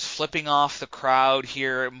heel. He was flipping off the crowd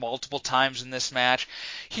here multiple times in this match.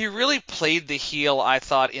 He really played the heel, I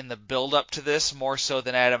thought, in the build-up to this, more so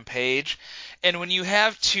than Adam Page. And when you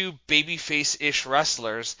have two babyface-ish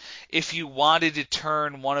wrestlers, if you wanted to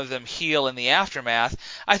turn one of them heel in the aftermath,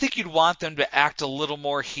 I think you'd want them to act a little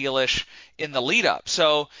more heelish in the lead-up.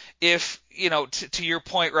 So if, to your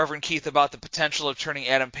point, Reverend Keith, about the potential of turning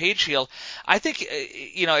Adam Page heel, I think,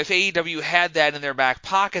 if AEW had that in their back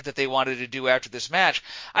pocket that they wanted to do after this match,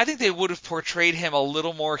 I think they would have portrayed him a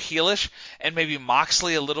little more heelish and maybe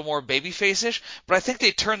Moxley a little more babyface-ish, but I think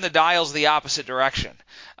they turned the dials the opposite direction.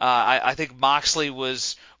 I think Moxley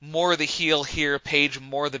was more the heel here, Page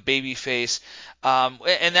more the babyface.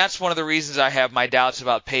 And that's one of the reasons I have my doubts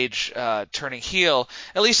about Page turning heel,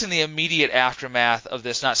 at least in the immediate aftermath of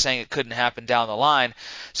this, not saying it couldn't happen down the line.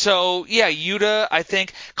 So, yeah, Yuta, I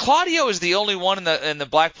think. Claudio is the only one in the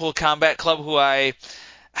Blackpool Combat Club who I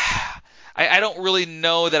don't really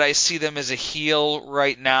know that I see them as a heel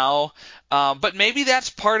right now. But maybe that's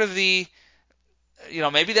part of the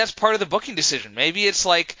booking decision. Maybe it's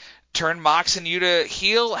like, turn Mox and Yuta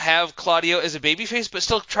heel, have Claudio as a babyface, but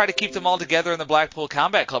still try to keep them all together in the Blackpool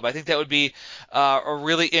Combat Club. I think that would be a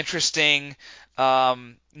really interesting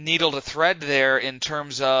needle to thread there in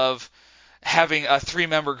terms of having a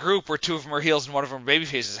three-member group where two of them are heels and one of them are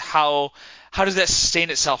babyfaces. How does that sustain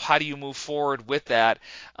itself? How do you move forward with that?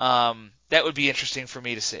 That would be interesting for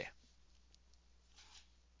me to see.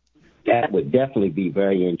 That would definitely be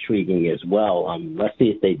very intriguing as well. Let's see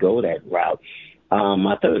if they go that route.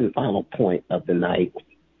 My third and final point of the night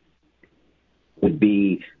would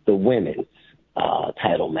be the women's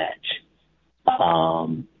title match.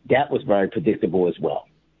 That was very predictable as well.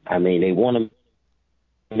 I mean, they want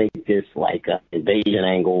to make this like an invasion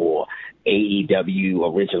angle or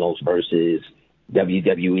AEW originals versus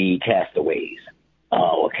WWE castaways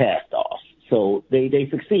or cast-offs. So they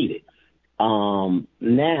succeeded.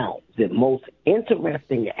 Now, the most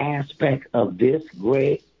interesting aspect of this,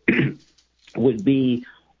 Greg, would be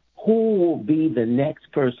who will be the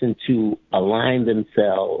next person to align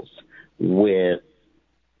themselves with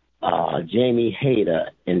Jamie Hayter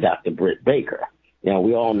and Dr. Britt Baker. Now,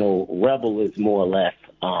 we all know Rebel is more or less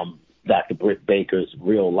Dr. Britt Baker's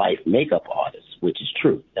real-life makeup artist, which is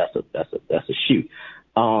true. That's a shoot.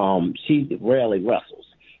 She rarely wrestles.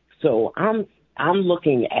 So I'm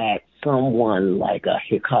looking at someone like a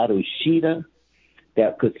Hikaru Shida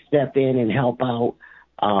that could step in and help out.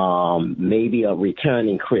 Maybe a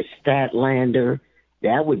returning Chris Statlander.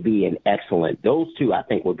 That would be those two I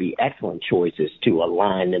think would be excellent choices to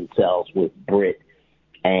align themselves with Britt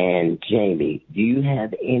and Jamie. Do you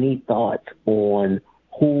have any thoughts on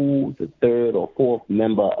who the third or fourth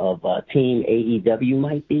member of Team AEW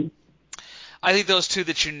might be? I think those two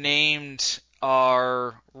that you named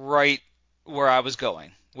are right where I was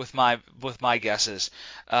going with my guesses.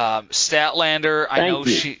 Statlander, I know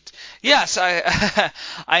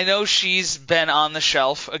I know she's been on the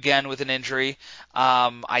shelf again with an injury.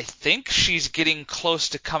 I think she's getting close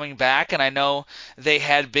to coming back, and I know they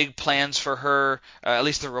had big plans for her, at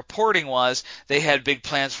least the reporting was, they had big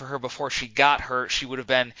plans for her before she got hurt. She would have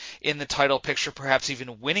been in the title picture, perhaps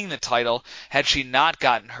even winning the title, had she not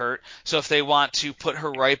gotten hurt. So if they want to put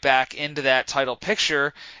her right back into that title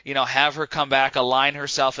picture, have her come back, align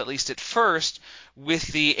herself, at least at first, with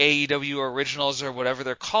the AEW originals or whatever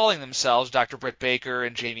they're calling themselves, Dr. Britt Baker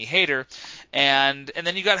and Jamie Hayter, and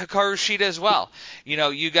then you got Hikaru Shida as well.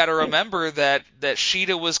 You got to remember that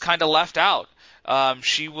Shida was kind of left out.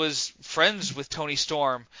 She was friends with Toni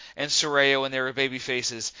Storm and Saraya when they were baby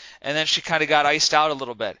faces, and then she kind of got iced out a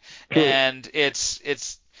little bit, and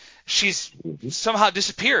she's somehow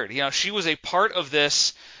disappeared. She was a part of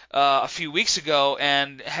this a few weeks ago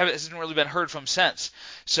and hasn't really been heard from since.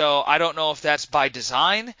 So I don't know if that's by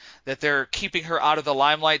design, that they're keeping her out of the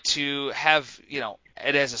limelight to have,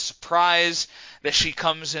 it as a surprise that she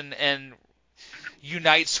comes and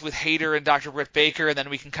unites with Hayter and Dr. Britt Baker, and then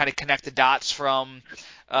we can kind of connect the dots from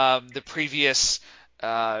the previous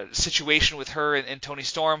situation with her and Toni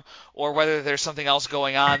Storm, or whether there's something else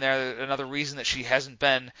going on there, another reason that she hasn't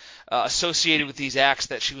been associated with these acts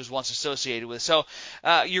that she was once associated with. So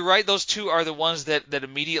you're right, those two are the ones that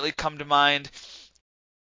immediately come to mind.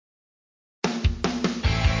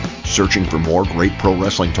 Searching for more great pro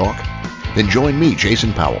wrestling talk? Then join me,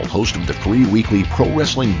 Jason Powell, host of the free weekly Pro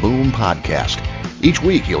Wrestling Boom podcast. Each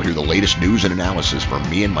week, you'll hear the latest news and analysis from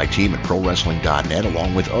me and my team at ProWrestling.net,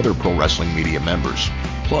 along with other pro wrestling media members.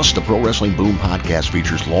 Plus, the Pro Wrestling Boom podcast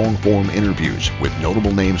features long-form interviews with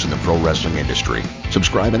notable names in the pro wrestling industry.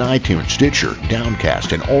 Subscribe in iTunes, Stitcher,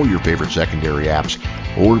 Downcast, and all your favorite secondary apps,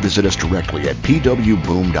 or visit us directly at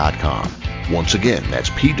pwboom.com. Once again, that's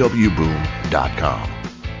pwboom.com.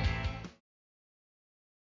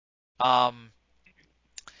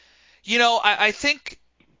 I think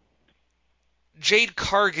Jade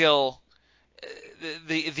Cargill,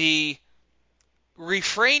 the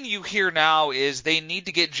refrain you hear now is they need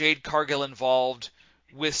to get Jade Cargill involved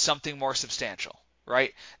with something more substantial,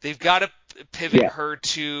 right? They've got to pivot her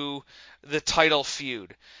to the title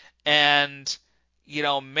feud. And,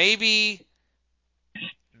 maybe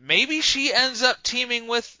she ends up teaming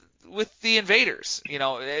with the Invaders.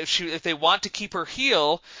 If they want to keep her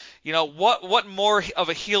heel, what more of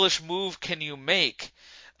a heelish move can you make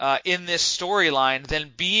in this storyline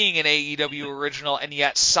than being an AEW original and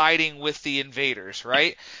yet siding with the Invaders,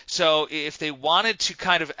 right? So if they wanted to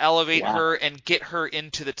kind of elevate her and get her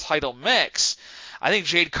into the title mix, I think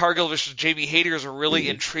Jade Cargill versus Jamie Hayter is a really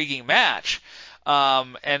intriguing match.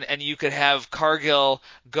 And you could have Cargill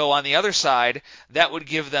go on the other side. That would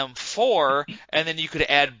give them 4, and then you could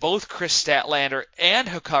add both Chris Statlander and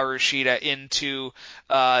Hikaru Shida into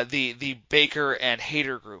the Baker and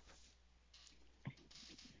Hayter group.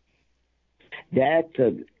 That's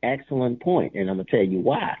an excellent point, and I'm going to tell you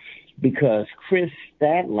why. Because Chris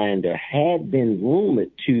Statlander had been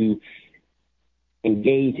rumored to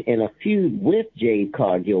engage in a feud with Jade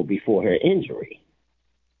Cargill before her injury.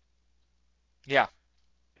 Yeah.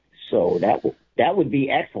 So that would be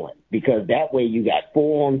excellent, because that way you got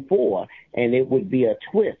 4-on-4, and it would be a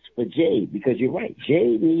twist for Jade, because you're right.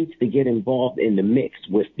 Jade needs to get involved in the mix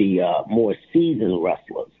with the more seasoned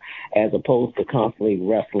wrestlers, as opposed to constantly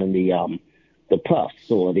wrestling the puffs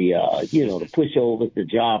or the pushovers, the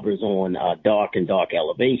jobbers on Dark and Dark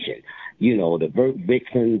Elevation. The Vert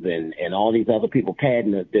Vixens and all these other people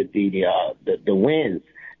padding the wins.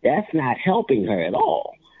 That's not helping her at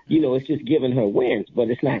all. It's just giving her wins, but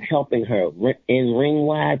it's not helping her in ring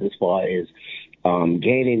wise as far as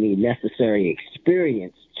gaining the necessary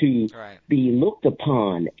experience to be looked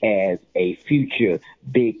upon as a future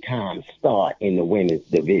big time star in the women's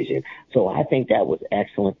division. So I think that was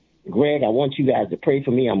excellent. Greg, I want you guys to pray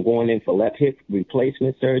for me. I'm going in for left hip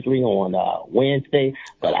replacement surgery on Wednesday,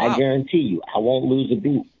 but I guarantee you I won't lose a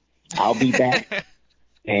beat. I'll be back.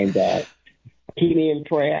 And keep me in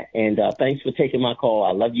prayer, and thanks for taking my call.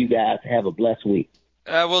 I love you guys. Have a blessed week.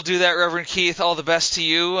 We'll do that, Reverend Keith. All the best to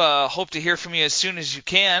you. Hope to hear from you as soon as you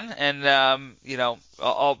can, and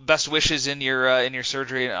all best wishes in your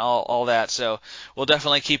surgery and all that. So we'll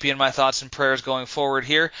definitely keep you in my thoughts and prayers going forward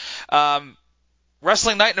here.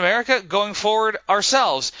 Wrestling Night in America going forward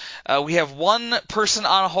ourselves. We have one person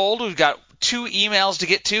on hold. We've got 2 emails to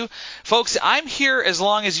get to. Folks, I'm here as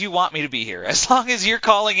long as you want me to be here. As long as you're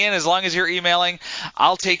calling in, as long as you're emailing,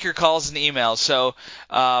 I'll take your calls and emails. So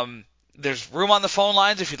there's room on the phone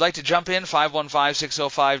lines if you'd like to jump in,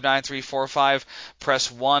 515-605-9345.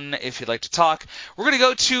 Press 1 if you'd like to talk. We're going to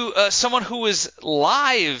go to someone who is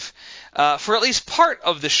live for at least part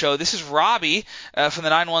of the show. This is Robbie from the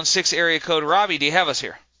 916 area code. Robbie, do you have us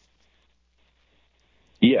here?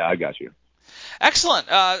 Yeah, I got you. Excellent.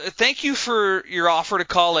 Thank you for your offer to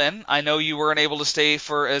call in. I know you weren't able to stay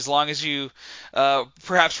for as long as you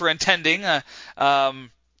perhaps were intending.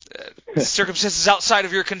 Circumstances outside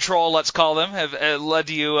of your control, let's call them, have led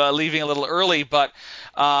to you leaving a little early, but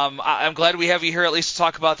I'm glad we have you here at least to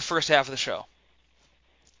talk about the first half of the show.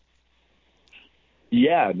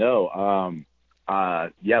 Yeah, no.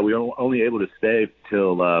 We were only able to stay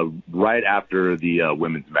till right after the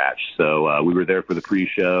women's match. So we were there for the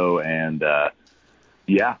pre-show, and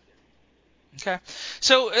yeah. Okay.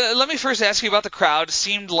 So let me first ask you about the crowd. It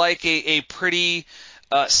seemed like a pretty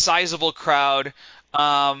sizable crowd.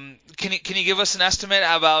 Can you give us an estimate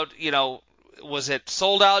about, was it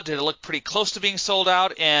sold out? Did it look pretty close to being sold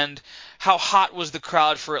out? And how hot was the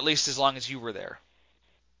crowd for at least as long as you were there?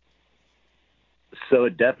 So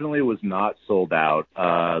it definitely was not sold out.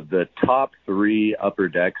 The top 3 upper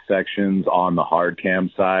deck sections on the hard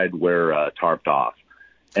cam side were tarped off.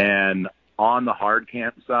 And on the hard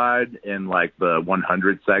cam side, in like the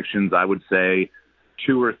 100 sections, I would say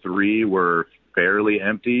 2 or 3 were fairly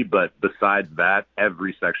empty, but besides that,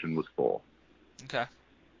 every section was full. Okay.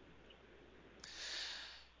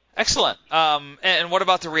 Excellent. And what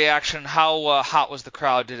about the reaction? How hot was the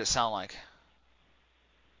crowd? Did it sound like?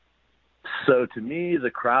 So to me, the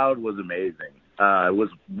crowd was amazing. It was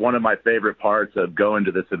one of my favorite parts of going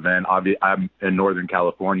to this event. I'm in Northern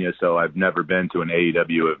California, so I've never been to an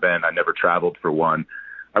AEW event. I never traveled for one.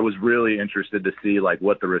 I was really interested to see like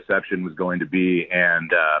what the reception was going to be,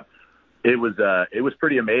 and it was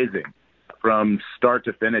pretty amazing. From start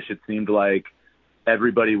to finish, it seemed like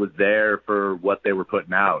everybody was there for what they were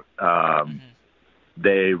putting out.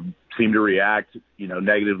 They seemed to react,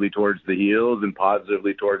 negatively towards the heels and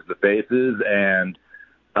positively towards the faces. And,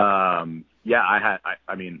 I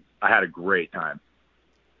had a great time.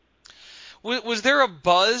 Was there a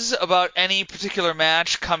buzz about any particular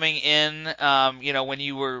match coming in, when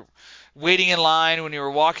you were waiting in line, when you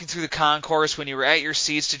were walking through the concourse, when you were at your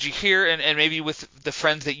seats? Did you hear, and maybe with the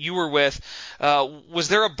friends that you were with, was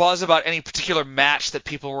there a buzz about any particular match that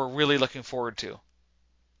people were really looking forward to?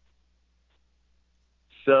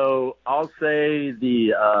 So I'll say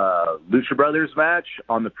the Lucha Brothers match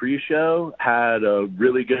on the pre-show had a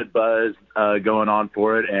really good buzz going on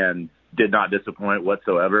for it and did not disappoint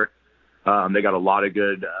whatsoever. They got a lot of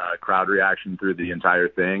good crowd reaction through the entire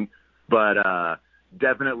thing. But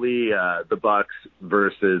definitely the Bucks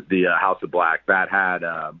versus the House of Black, that had,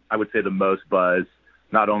 I would say, the most buzz,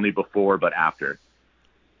 not only before but after.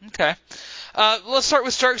 Okay. Let's start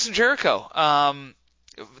with Starks and Jericho.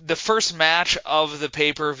 The first match of the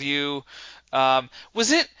pay-per-view,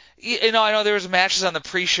 was it, I know there was matches on the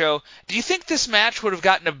pre-show. Do you think this match would have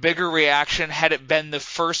gotten a bigger reaction had it been the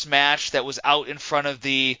first match that was out in front of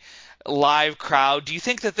the live crowd? Do you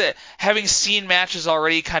think that having seen matches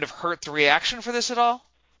already kind of hurt the reaction for this at all?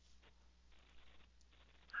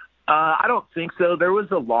 I don't think so. There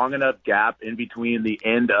was a long enough gap in between the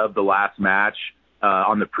end of the last match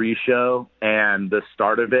on the pre-show and the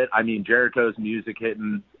start of it. I mean, Jericho's music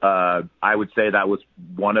hitting, I would say that was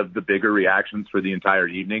one of the bigger reactions for the entire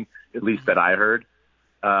evening, at least that I heard.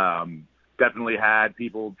 Definitely had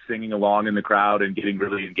people singing along in the crowd and getting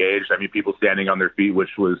really engaged. I mean, people standing on their feet,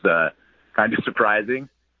 which was kind of surprising.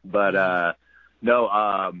 But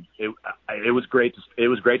it was great. It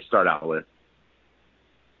was great to start out with.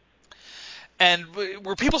 And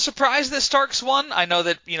were people surprised that Starks won? I know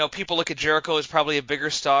that people look at Jericho as probably a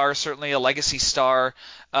bigger star, certainly a legacy star.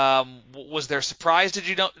 Was there surprise? Did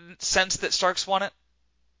you sense that Starks won it?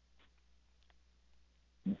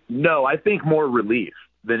 No, I think more relief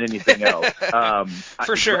than anything else.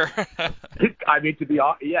 For sure. I mean, to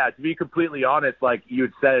be completely honest, like you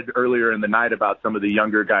had said earlier in the night about some of the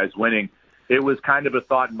younger guys winning, it was kind of a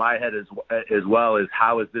thought in my head as well as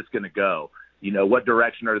how is this going to go? What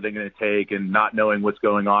direction are they going to take, and not knowing what's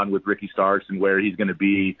going on with Ricky Starks and where he's going to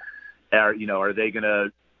be. Are they going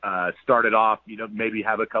to start it off, maybe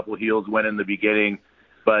have a couple heels win in the beginning?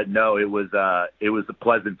 But no, it was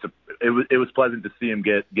pleasant to see him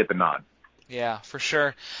get the nod. Yeah, for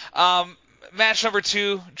sure. Match number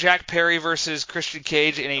 2, Jack Perry versus Christian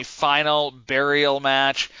Cage in a final burial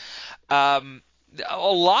match. A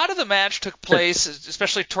lot of the match took place,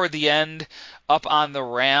 especially toward the end, up on the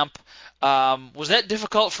ramp. Was that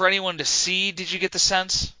difficult for anyone to see? Did you get the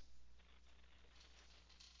sense?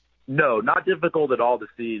 No, not difficult at all to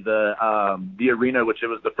see. The arena, which it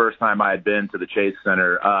was the first time I had been to the Chase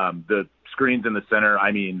Center, the screens in the center,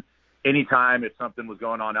 I mean, anytime if something was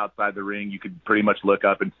going on outside the ring, you could pretty much look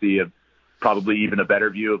up and see probably even a better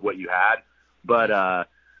view of what you had. But,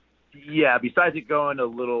 besides it going a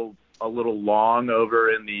little long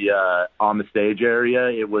over in the on the stage area,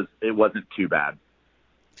 it wasn't too bad.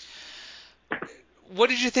 What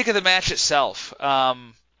did you think of the match itself?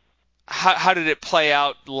 How did it play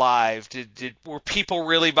out live? Were people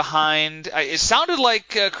really behind? It sounded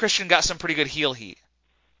like Christian got some pretty good heel heat.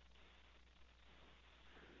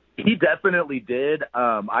 He definitely did.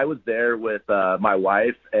 I was there with my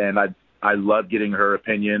wife, and I love getting her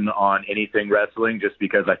opinion on anything wrestling, just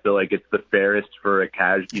because I feel like it's the fairest for a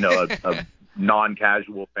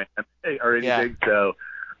non-casual fan or anything.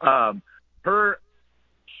 Yeah. So,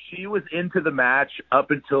 she was into the match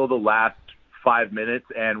up until the last 5 minutes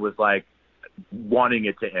and was like wanting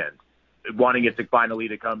it to end, wanting it to finally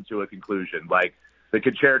to come to a conclusion. Like the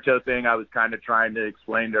concerto thing, I was kind of trying to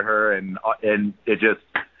explain to her, and it just,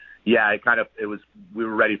 we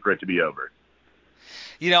were ready for it to be over.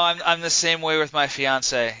 I'm the same way with my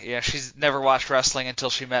fiance. She's never watched wrestling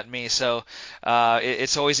until she met me, so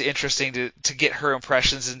it's always interesting to get her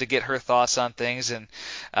impressions and to get her thoughts on things. And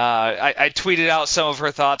I tweeted out some of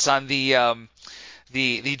her thoughts on the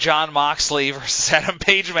Jon Moxley versus Adam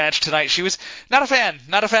Page match tonight. She was not a fan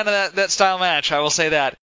of that style match, I will say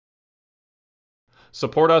that.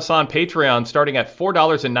 Support us on Patreon starting at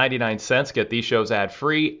 $4.99. Get these shows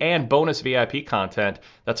ad-free and bonus VIP content.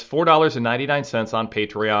 That's $4.99 on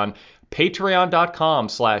Patreon.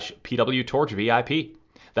 Patreon.com/PWTorchVIP.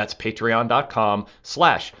 That's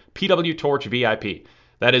Patreon.com/PWTorchVIP.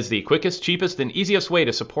 That is the quickest, cheapest, and easiest way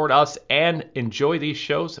to support us and enjoy these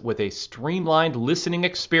shows with a streamlined listening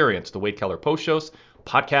experience. The Wade Keller post shows,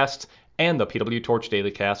 podcasts, and the PW Torch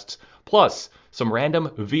daily casts, plus some random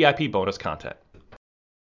VIP bonus content.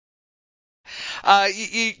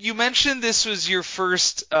 You mentioned this was your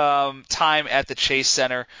first time at the Chase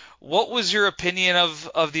Center. What was your opinion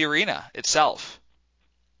of the arena itself?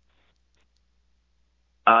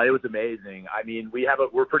 It was amazing. I mean,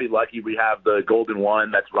 we're pretty lucky. We have the Golden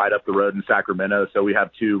One that's right up the road in Sacramento, so we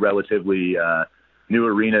have two relatively new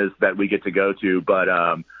arenas that we get to go to. But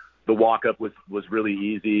the walk up was really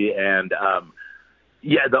easy, and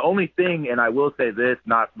yeah, the only thing, and I will say this,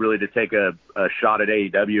 not really to take a shot at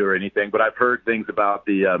AEW or anything, but I've heard things about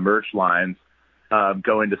the merch lines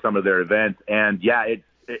going to some of their events, and yeah,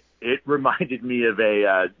 it reminded me of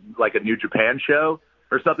like a New Japan show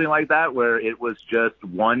or something like that, where it was just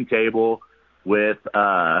one table with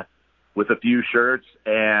a few shirts,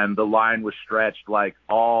 and the line was stretched like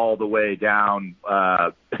all the way down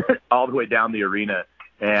the arena,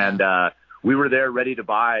 and we were there ready to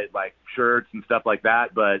buy like shirts and stuff like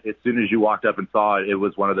that, but as soon as you walked up and saw it, it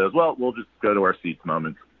was one of those, well, we'll just go to our seats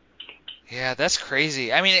moments. Yeah, that's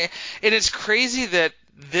crazy. I mean, it is crazy that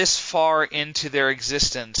this far into their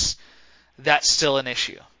existence, that's still an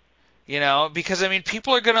issue. Because I mean,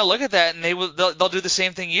 people are going to look at that and they'll do the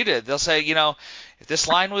same thing you did. They'll say, if this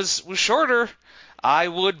line was shorter, I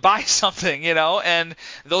would buy something, and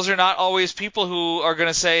those are not always people who are going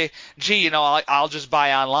to say, gee, I'll just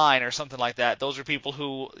buy online or something like that. Those are people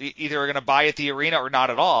who either are going to buy at the arena or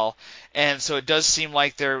not at all. And so it does seem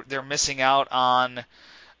like they're missing out on,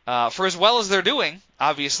 for as well as they're doing,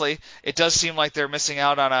 obviously, it does seem like they're missing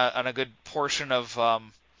out on a good portion of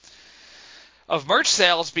merch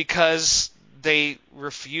sales because they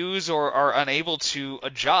refuse or are unable to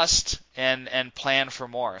adjust and plan for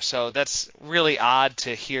more. So that's really odd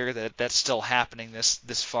to hear that that's still happening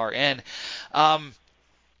this far in.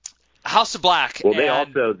 House of Black. Well, they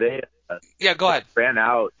yeah, go ahead. Ran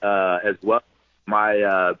out as well.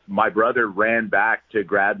 My brother ran back to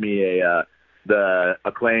grab me the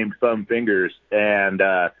Acclaimed Foam Fingers, and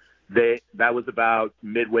that was about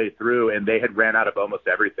midway through, and they had ran out of almost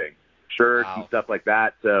everything, shirts and stuff like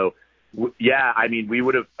that. So. Yeah, I mean, we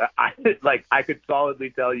would have. I could solidly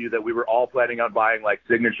tell you that we were all planning on buying like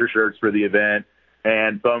signature shirts for the event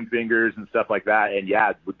and foam fingers and stuff like that. And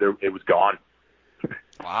yeah, it was gone.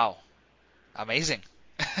 Wow, amazing.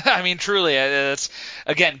 I mean, truly, it's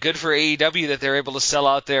again good for AEW that they're able to sell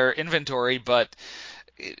out their inventory, but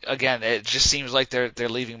again, it just seems like they're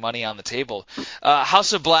leaving money on the table.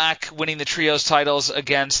 House of Black winning the trios titles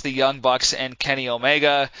against the Young Bucks and Kenny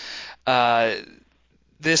Omega.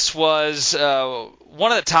 This was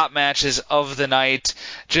one of the top matches of the night,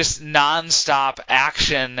 just nonstop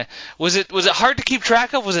action. Was it hard to keep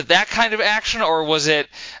track of? Was it that kind of action, or was it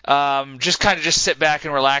just sit back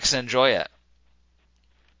and relax and enjoy it?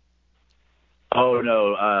 Oh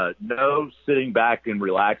no, no sitting back and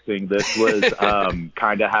relaxing. This was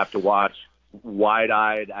kind of have to watch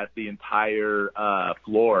wide-eyed at the entire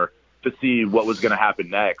floor to see what was going to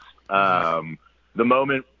happen next. The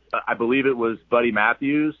moment. I believe it was Buddy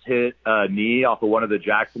Matthews hit a knee off of one of the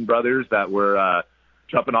Jackson brothers that were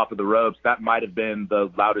jumping off of the ropes. That might have been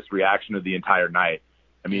the loudest reaction of the entire night.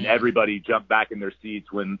 I mean, everybody jumped back in their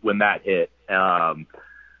seats when that hit.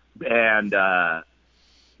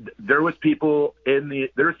 There was people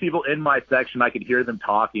in my section. I could hear them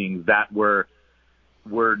talking that were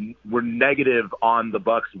negative on the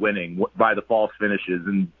Bucks winning by the false finishes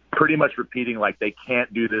and pretty much repeating like they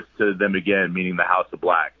can't do this to them again, meaning the House of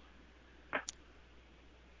Black.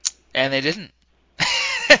 And they didn't.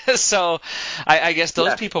 So I guess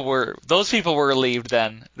those people were relieved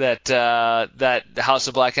then that the House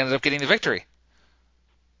of Black ended up getting the victory.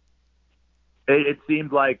 It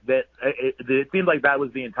seemed like that. It seemed like that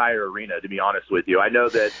was the entire arena. To be honest with you, I know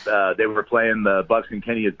that they were playing the Bucks and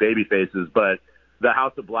Kenny as baby faces, but the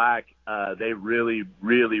House of Black, they really,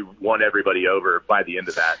 really won everybody over by the end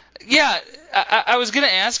of that. Yeah, I was going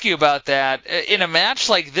to ask you about that. In a match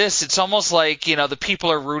like this, it's almost like, the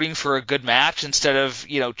people are rooting for a good match instead of,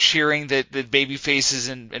 cheering the baby faces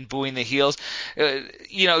and booing the heels.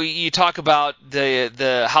 You talk about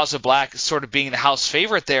the House of Black sort of being the house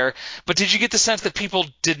favorite there, but did you get the sense that people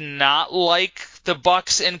did not like the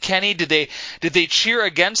Bucks and Kenny? Did they cheer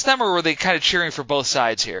against them, or were they kind of cheering for both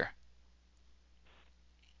sides here?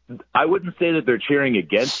 I wouldn't say that they're cheering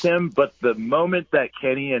against him, but the moment that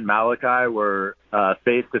Kenny and Malachi were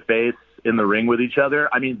face to face in the ring with each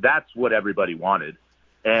other, I mean, that's what everybody wanted.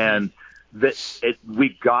 And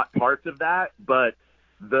we got parts of that, but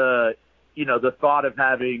the thought of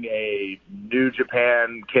having a New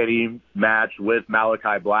Japan Kenny match with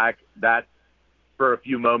Malachi Black, that for a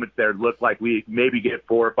few moments there looked like we maybe get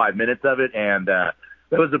 4 or 5 minutes of it, and that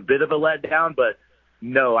was a bit of a letdown. But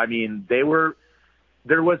no, I mean, there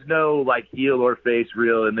was no like heel or face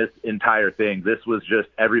reel in this entire thing. This was just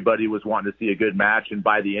everybody was wanting to see a good match, and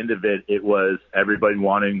by the end of it, it was everybody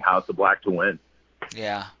wanting House of Black to win.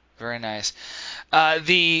 Yeah, very nice.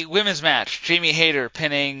 The women's match, Jamie Hayter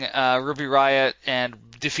pinning Ruby Riott and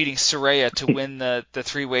defeating Saraya to win the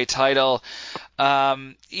three-way title.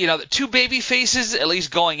 The two baby faces, at least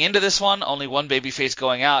going into this one, only one baby face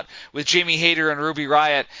going out, with Jamie Hayter and Ruby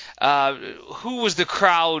Riott. Who was the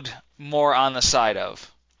crowd more on the side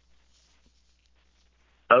of?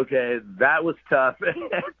 Okay, that was tough.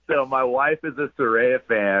 So my wife is a Saraya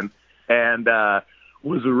fan and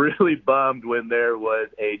was really bummed when there was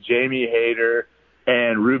a Jamie Hayter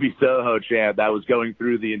and Ruby Soho chant that was going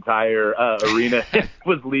through the entire arena.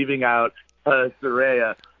 Was leaving out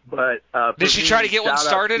Saraya. But did she try to get one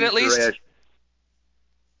started at least?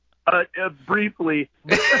 Briefly,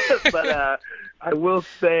 but I will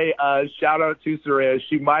say shout out to Saraya.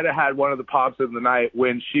 She might have had one of the pops of the night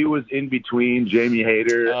when she was in between Jamie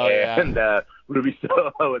Hayter and Ruby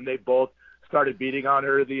Soho, and they both started beating on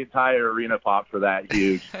her. The entire arena popped for that.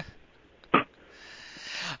 Huge.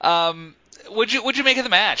 What'd you make of the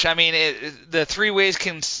match? I mean, the three ways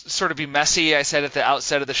can sort of be messy, I said at the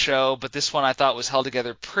outset of the show, but this one I thought was held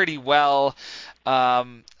together pretty well.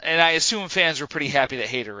 And I assume fans were pretty happy that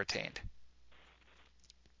Hayter retained.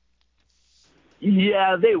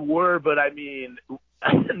 Yeah, they were, but I mean,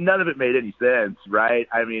 none of it made any sense, right?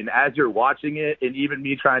 I mean, as you're watching it, and even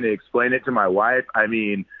me trying to explain it to my wife, I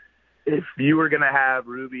mean, if you were going to have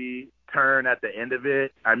Ruby turn at the end of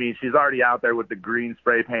it, I mean, she's already out there with the green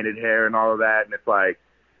spray painted hair and all of that, and it's like,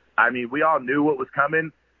 I mean, we all knew what was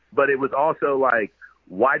coming, but it was also like,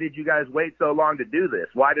 why did you guys wait so long to do this?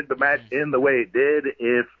 Why did the match end the way it did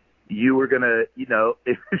if you were going to,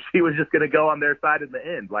 if she was just going to go on their side in the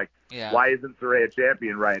end? Like, why isn't Saraya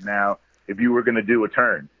champion right now if you were going to do a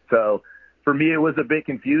turn? So for me, it was a bit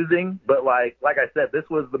confusing, but like I said, this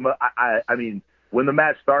was I mean, when the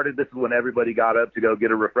match started, this is when everybody got up to go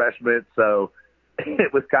get a refreshment. So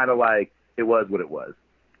it was kind of like, it was what it was.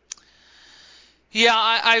 Yeah,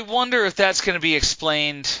 I wonder if that's going to be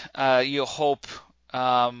explained, you hope,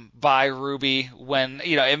 by Ruby when,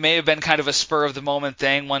 it may have been kind of a spur of the moment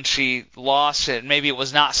thing when she lost it. Maybe it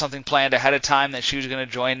was not something planned ahead of time that she was going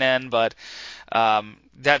to join in, but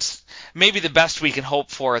that's maybe the best we can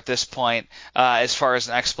hope for at this point as far as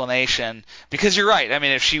an explanation. Because you're right. I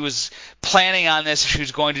mean, if she was planning on this, if she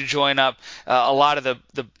was going to join up, a lot of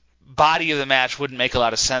the body of the match wouldn't make a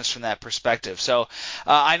lot of sense from that perspective. So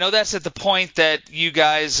I know that's at the point that you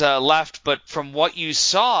guys left, but from what you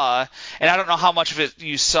saw, and I don't know how much of it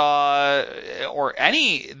you saw or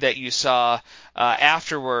any that you saw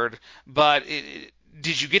afterward, but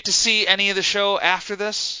did you get to see any of the show after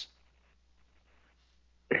this?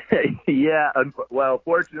 Yeah, well,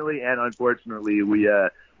 fortunately and unfortunately, we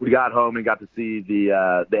got home and got to see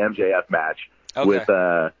the MJF match with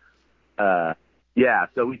yeah,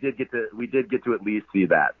 so we did get to at least see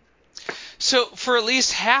that. So for at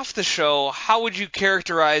least half the show, how would you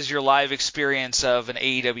characterize your live experience of an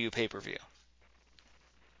AEW pay-per-view?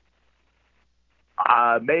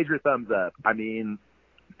 Major thumbs up. I mean,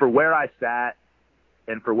 for where I sat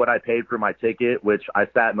and for what I paid for my ticket, which I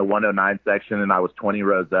sat in the 109 section and I was 20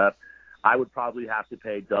 rows up, I would probably have to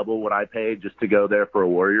pay double what I paid just to go there for a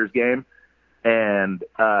Warriors game. And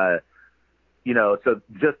so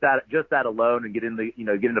just that alone, and get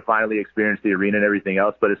to finally experience the arena and everything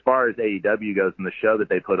else. But as far as AEW goes and the show that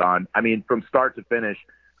they put on, I mean, from start to finish,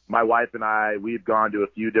 my wife and I, we've gone to a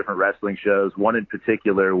few different wrestling shows. One in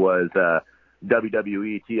particular was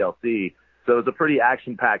WWE TLC. So it was a pretty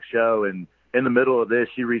action-packed show. And in the middle of this,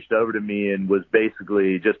 she reached over to me and was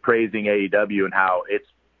basically just praising AEW and how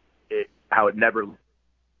it never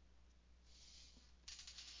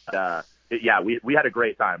yeah, we had a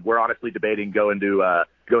great time. We're honestly debating going to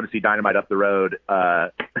see Dynamite up the road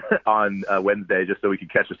on Wednesday, just so we can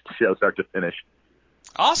catch the show start to finish.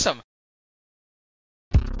 Awesome.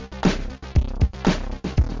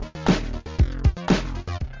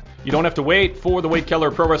 You don't have to wait for the Wade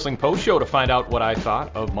Keller Pro Wrestling Post Show to find out what I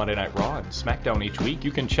thought of Monday Night Raw and SmackDown each week.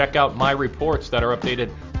 You can check out my reports that are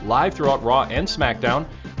updated live throughout Raw and SmackDown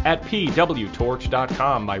at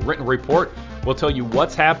pwtorch.com. My written report will tell you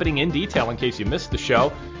what's happening in detail in case you missed the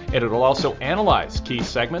show, and it'll also analyze key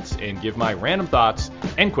segments and give my random thoughts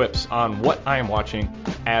and quips on what I am watching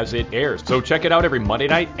as it airs. So check it out every Monday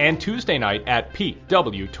night and Tuesday night at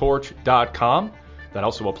pwtorch.com. That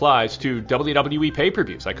also applies to WWE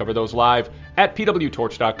pay-per-views. I cover those live at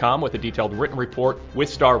pwtorch.com with a detailed written report with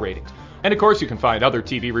star ratings. And of course, you can find other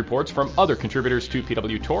TV reports from other contributors to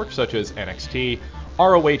PW Torch, such as NXT,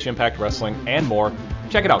 ROH, Impact Wrestling, and more.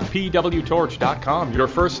 Check it out, pwtorch.com, your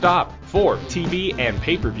first stop for TV and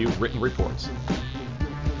pay-per-view written reports.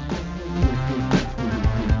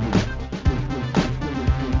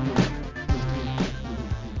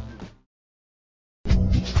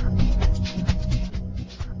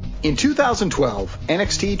 In 2012,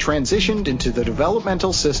 NXT transitioned into the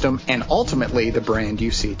developmental system and ultimately the brand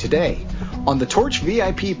you see today. On the Torch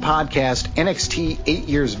VIP podcast, NXT 8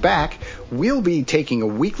 Years Back, we'll be taking a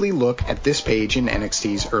weekly look at this page in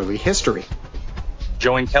NXT's early history.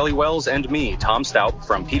 Join Kelly Wells and me, Tom Stout,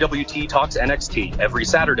 from PWT Talks NXT every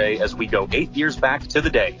Saturday as we go 8 years back to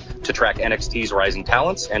the day to track NXT's rising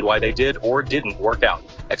talents and why they did or didn't work out,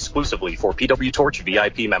 exclusively for PW Torch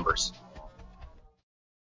VIP members.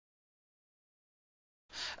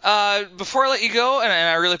 Before I let you go, and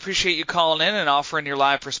I really appreciate you calling in and offering your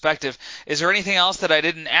live perspective, is there anything else that I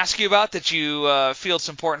didn't ask you about that you feel it's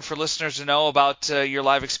important for listeners to know about your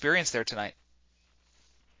live experience there tonight?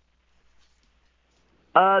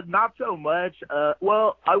 Not so much.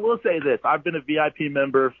 Well, I will say this. I've been a VIP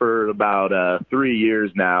member for about 3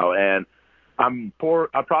 years now, and I'm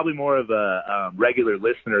probably more of a regular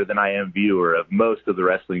listener than I am viewer of most of the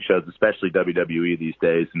wrestling shows, especially WWE these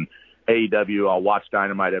days. And AEW, I'll watch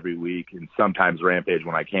Dynamite every week and sometimes Rampage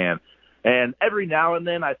when I can. And every now and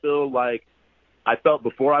then I feel like I felt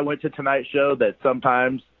before I went to tonight's show that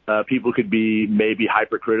sometimes people could be maybe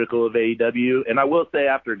hypercritical of AEW. And I will say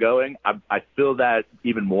after going, I feel that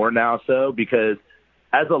even more now so, because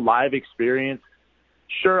as a live experience,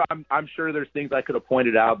 sure, I'm sure there's things I could have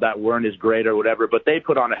pointed out that weren't as great or whatever, but they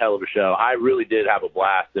put on a hell of a show. I really did have a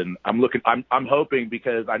blast, and I'm hoping,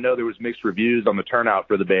 because I know there was mixed reviews on the turnout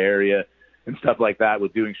for the Bay Area and stuff like that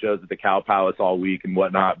with doing shows at the Cow Palace all week and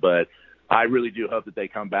whatnot, but I really do hope that they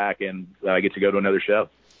come back and I get to go to another show.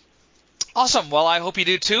 Awesome. Well, I hope you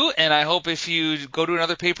do too, and I hope if you go to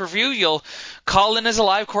another pay-per-view, you'll call in as a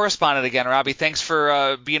live correspondent again. Robbie, thanks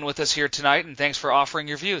for being with us here tonight, and thanks for offering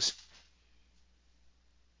your views.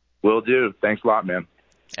 Will do. Thanks a lot, man.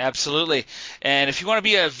 Absolutely. And if you want to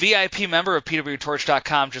be a VIP member of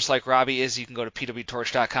pwtorch.com, just like Robbie is, you can go to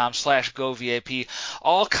pwtorch.com/govip.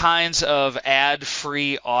 All kinds of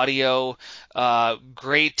ad-free audio,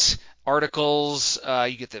 great articles.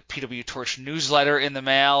 You get the PW Torch newsletter in the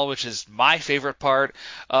mail, which is my favorite part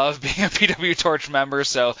of being a PW Torch member.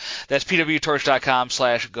 So that's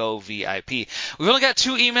pwtorch.com/govip. We've only got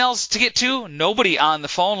 2 emails to get to. Nobody on the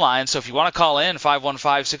phone line. So if you want to call in,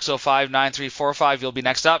 515-605-9345, you'll be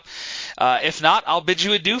next up. If not, I'll bid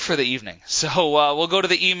you adieu for the evening. So we'll go to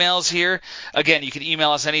the emails here. Again, you can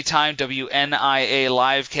email us anytime,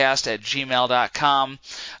 wnialivecast@gmail.com.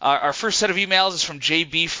 Our first set of emails is from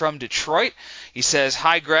JB from Detroit. He says,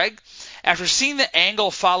 "Hi, Greg. After seeing the angle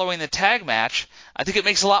following the tag match, I think it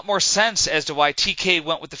makes a lot more sense as to why TK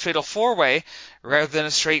went with the Fatal 4-Way rather than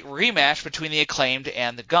a straight rematch between the Acclaimed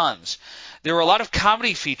and the Guns. There were a lot of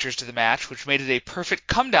comedy features to the match, which made it a perfect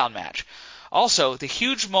come-down match. Also, the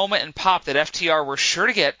huge moment and pop that FTR were sure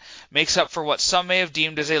to get makes up for what some may have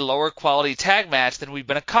deemed as a lower quality tag match than we've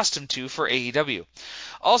been accustomed to for AEW.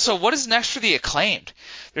 Also, what is next for the Acclaimed?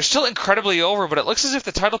 They're still incredibly over, but it looks as if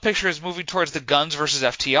the title picture is moving towards the Guns versus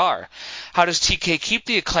FTR. How does TK keep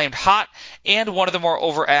the Acclaimed hot and one of the more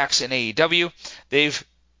over acts in AEW? They've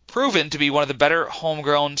proven to be one of the better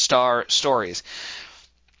homegrown star stories."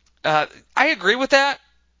 I agree with that.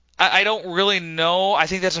 I don't really know. I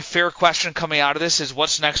think that's a fair question coming out of this, is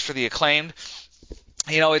what's next for the Acclaimed.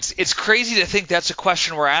 You know, it's crazy to think that's a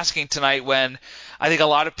question we're asking tonight when I think a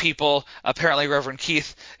lot of people, apparently Reverend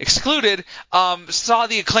Keith excluded, saw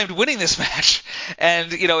the Acclaimed winning this match.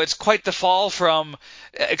 And, it's quite the fall from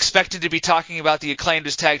expected to be talking about the Acclaimed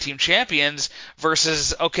as tag team champions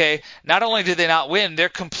versus, okay, not only did they not win, they're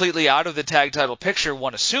completely out of the tag title picture,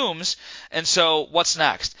 one assumes. And so what's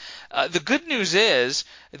next? The good news is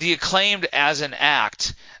the Acclaimed as an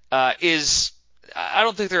act is, I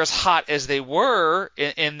don't think they're as hot as they were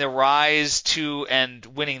in the rise to and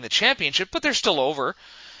winning the championship, but they're still over.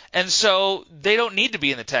 And so they don't need to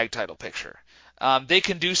be in the tag title picture. They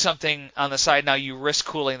can do something on the side. Now, you risk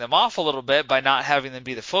cooling them off a little bit by not having them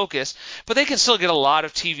be the focus, but they can still get a lot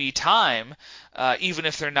of TV time, even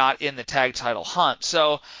if they're not in the tag title hunt.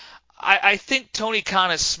 So I think Tony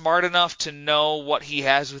Khan is smart enough to know what he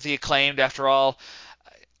has with the Acclaimed. After all,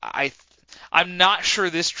 I'm not sure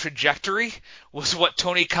this trajectory was what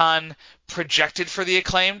Tony Khan projected for the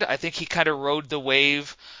Acclaimed. I think he kind of rode the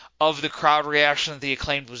wave of the crowd reaction that the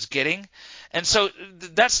Acclaimed was getting. And so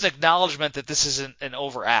that's an acknowledgement that this isn't an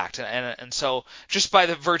overact. And so just by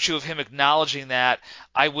the virtue of him acknowledging that,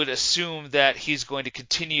 I would assume that he's going to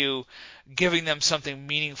continue giving them something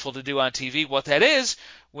meaningful to do on TV. What that is,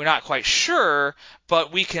 we're not quite sure,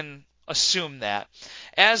 but we can assume that.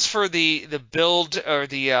 As for the build or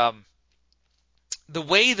the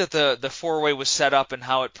way that the four-way was set up and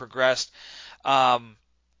how it progressed,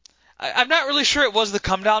 I'm not really sure it was the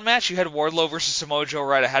come-down match. You had Wardlow versus Samoa Joe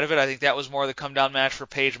right ahead of it. I think that was more the come-down match for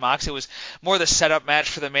Paige Mox. It was more the setup match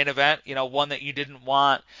for the main event, one that you didn't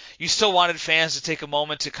want. You still wanted fans to take a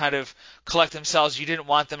moment to kind of collect themselves. You didn't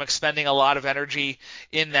want them expending a lot of energy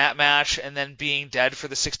in that match and then being dead for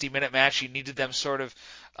the 60-minute match. You needed them sort of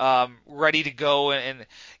ready to go and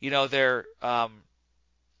their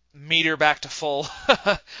meter back to full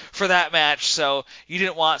for that match, so you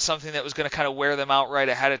didn't want something that was going to kind of wear them out right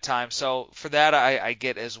ahead of time. So for that, I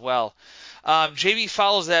get as well. JB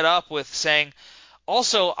follows that up with saying,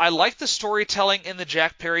 also, I like the storytelling in the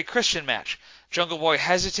Jack Perry Christian match. Jungle Boy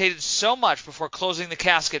hesitated so much before closing the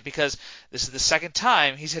casket because this is the second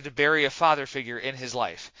time he's had to bury a father figure in his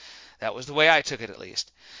life. That was the way I took it, at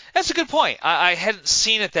least. That's a good point. I hadn't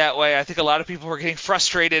seen it that way. I think a lot of people were getting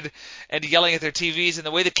frustrated and yelling at their TVs, and the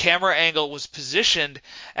way the camera angle was positioned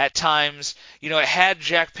at times, it had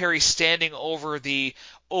Jack Perry standing over the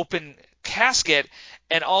open casket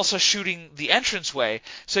and also shooting the entranceway.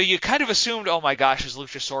 So you kind of assumed, oh my gosh, is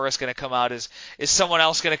Luchasaurus going to come out? Is someone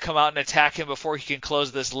else going to come out and attack him before he can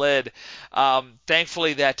close this lid?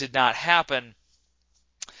 Thankfully, that did not happen.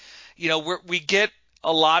 We get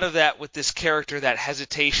a lot of that with this character, that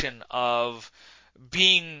hesitation of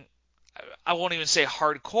being, I won't even say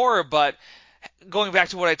hardcore, but going back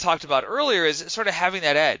to what I talked about earlier, is sort of having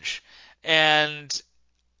that edge. And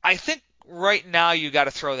I think right now you got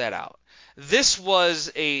to throw that out. This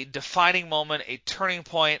was a defining moment, a turning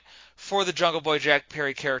point for the Jungle Boy Jack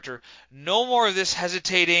Perry character. No more of this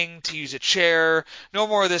hesitating to use a chair. No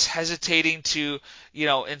more of this hesitating to,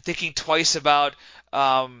 and thinking twice about,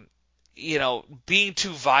 being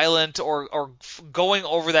too violent or going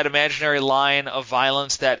over that imaginary line of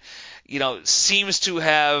violence that, seems to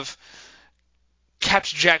have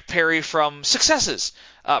kept Jack Perry from successes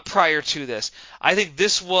prior to this. I think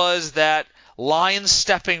this was that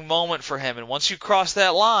line-stepping moment for him, and once you cross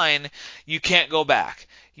that line, you can't go back.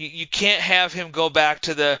 You can't have him go back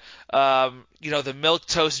to the the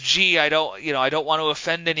milquetoast. Gee, I don't want to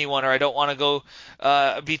offend anyone, or I don't want to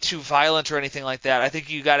go be too violent or anything like that. I think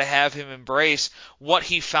you got to have him embrace what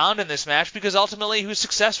he found in this match, because ultimately he was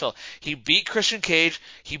successful. He beat Christian Cage.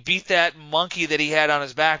 He beat that monkey that he had on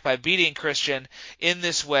his back by beating Christian in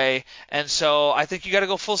this way, and so I think you got to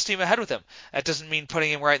go full steam ahead with him. That doesn't mean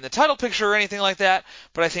putting him right in the title picture or anything like that,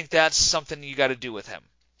 but I think that's something you got to do with him.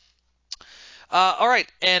 All right,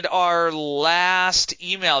 and our last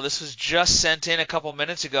email, this was just sent in a couple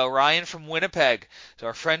minutes ago. Ryan from Winnipeg, so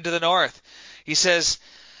our friend to the north. He says,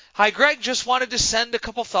 hi, Greg, just wanted to send a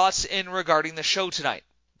couple thoughts in regarding the show tonight.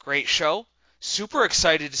 Great show. Super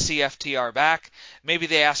excited to see FTR back. Maybe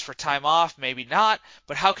they asked for time off, maybe not,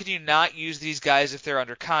 but how can you not use these guys if they're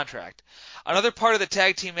under contract? Another part of the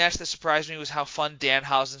tag team match that surprised me was how fun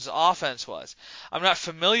Danhausen's offense was. I'm not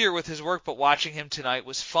familiar with his work, but watching him tonight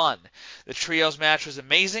was fun. The trios match was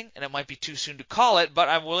amazing, and it might be too soon to call it, but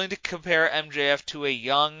I'm willing to compare MJF to a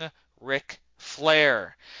young Ric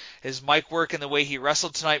Flair. His mic work and the way he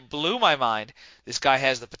wrestled tonight blew my mind. This guy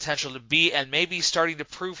has the potential to be, and maybe starting to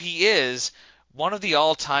prove he is, one of the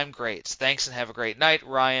all-time greats. Thanks and have a great night.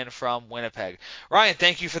 Ryan from Winnipeg. Ryan,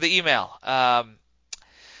 thank you for the email.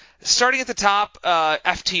 Starting at the top,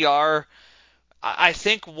 FTR, I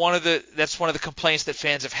think that's one of the complaints that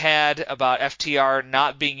fans have had about FTR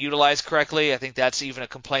not being utilized correctly. I think that's even a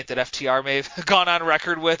complaint that FTR may have gone on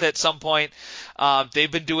record with at some point.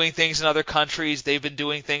 They've been doing things in other countries. They've been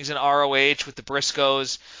doing things in ROH with the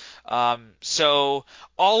Briscoes. So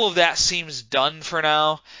all of that seems done for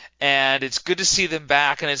now, and it's good to see them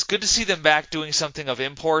back, and it's good to see them back doing something of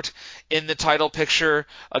import in the title picture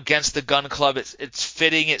against the Gun Club. It's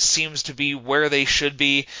fitting. It seems to be where they should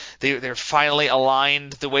be. They're finally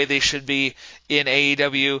aligned the way they should be in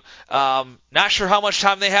AEW. Not sure how much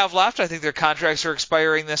time they have left. I think their contracts are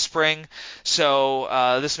expiring this spring,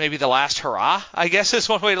 so this may be the last hurrah, I guess is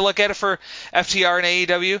one way to look at it for FTR and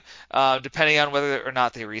AEW, depending on whether or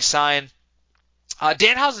not they re-sign.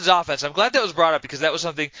 Danhausen's offense, I'm glad that was brought up because that was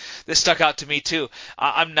something that stuck out to me too.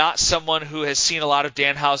 I'm not someone who has seen a lot of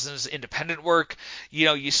Danhausen's independent work.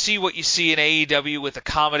 You see what you see in AEW with the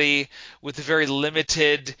comedy, with the very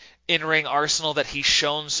limited in-ring arsenal that he's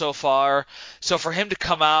shown so far. So for him to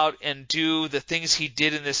come out and do the things he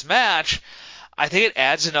did in this match, I think it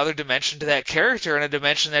adds another dimension to that character and a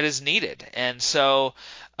dimension that is needed. And so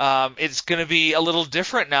it's going to be a little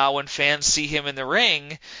different now when fans see him in the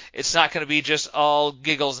ring. It's not going to be just all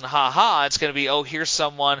giggles and ha-ha. It's going to be, oh, here's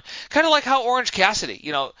someone, kind of like how Orange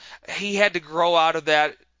Cassidy, he had to grow out of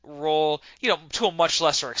that role, to a much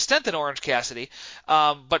lesser extent than Orange Cassidy.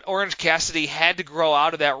 But Orange Cassidy had to grow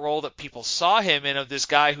out of that role that people saw him in, of this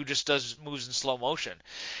guy who just does moves in slow motion.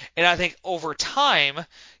 And I think over time,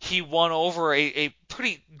 he won over a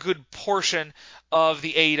pretty good portion of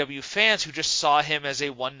the AEW fans who just saw him as a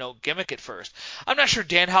one-note gimmick at first. I'm not sure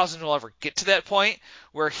Danhausen will ever get to that point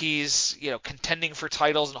where he's, contending for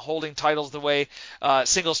titles and holding titles the way,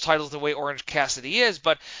 singles titles the way Orange Cassidy is,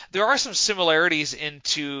 but there are some similarities and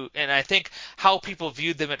I think how people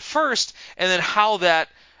viewed them at first, and then how that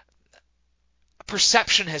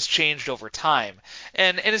perception has changed over time.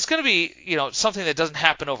 And it's going to be, something that doesn't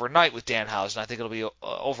happen overnight with Danhausen. I think it'll be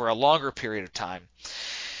over a longer period of time.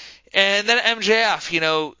 And then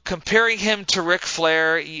MJF, comparing him to Ric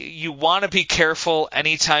Flair, you want to be careful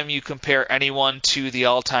anytime you compare anyone to the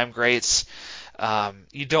all-time greats.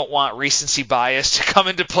 You don't want recency bias to come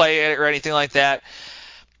into play or anything like that.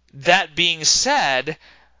 That being said,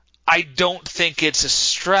 I don't think it's a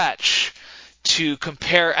stretch to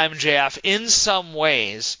compare MJF in some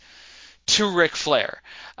ways to Ric Flair.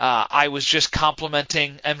 I was just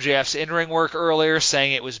complimenting MJF's in-ring work earlier,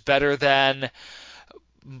 saying it was better than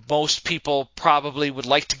most people probably would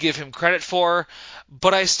like to give him credit for,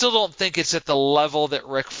 but I still don't think it's at the level that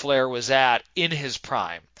Ric Flair was at in his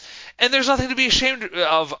prime. And there's nothing to be ashamed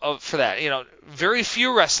of for that. Very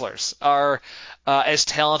few wrestlers are as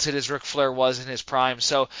talented as Ric Flair was in his prime.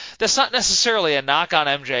 So that's not necessarily a knock on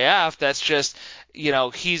MJF. That's just,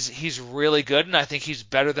 he's really good, and I think he's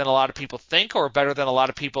better than a lot of people think, or better than a lot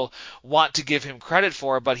of people want to give him credit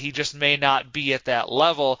for, but he just may not be at that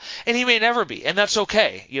level, and he may never be, and that's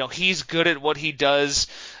okay. He's good at what he does,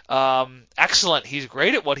 excellent. He's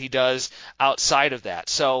great at what he does outside of that.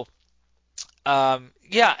 So,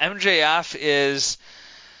 MJF is,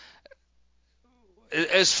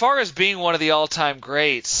 as far as being one of the all-time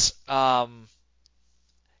greats,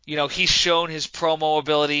 he's shown his promo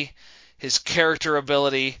ability, his character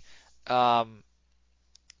ability, that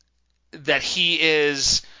he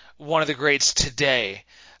is one of the greats today.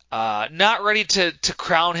 Not ready to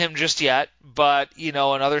crown him just yet, but,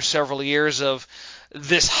 another several years of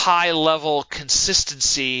this high-level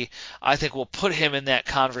consistency, I think, will put him in that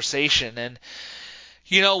conversation. And,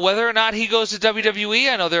 whether or not he goes to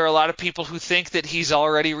WWE, I know there are a lot of people who think that he's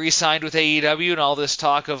already re-signed with AEW, and all this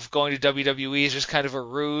talk of going to WWE is just kind of a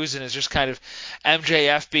ruse, and is just kind of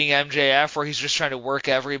MJF being MJF, where he's just trying to work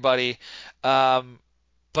everybody. But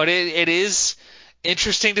it is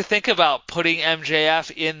interesting to think about putting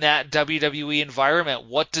MJF in that WWE environment.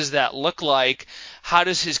 What does that look like? How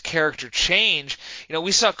does his character change?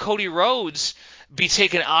 We saw Cody Rhodes be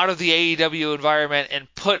taken out of the AEW environment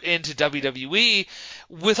and put into WWE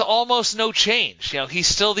with almost no change. He's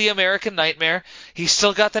still the American Nightmare. He's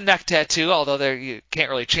still got the neck tattoo, although you can't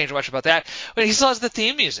really change much about that. But he still has the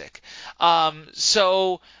theme music.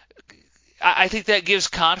 So I think that gives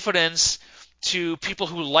confidence to people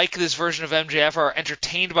who like this version of MJF, or are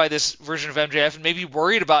entertained by this version of MJF, and maybe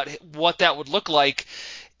worried about what that would look like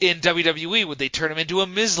in WWE. Would they turn him into a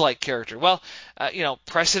Miz-like character? Well,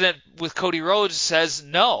 precedent with Cody Rhodes says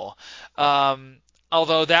no.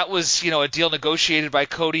 Although that was, a deal negotiated by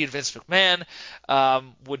Cody and Vince McMahon.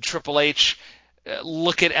 Would Triple H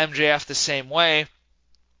look at MJF the same way?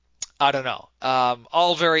 I don't know.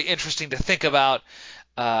 All very interesting to think about.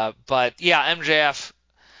 But yeah, MJF,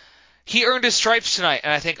 he earned his stripes tonight,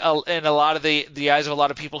 and I think in a lot of the eyes of a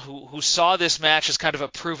lot of people who saw this match as kind of a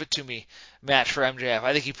prove it to me match for MJF.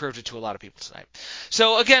 I think he proved it to a lot of people tonight.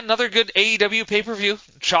 So again, another good AEW pay-per-view.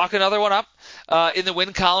 Chalk another one up in the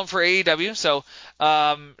win column for AEW. So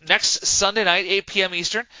next Sunday night, 8 p.m.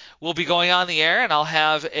 Eastern, we'll be going on the air, and I'll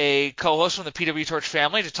have a co-host from the PW Torch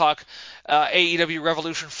family to talk AEW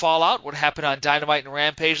Revolution Fallout, what happened on Dynamite and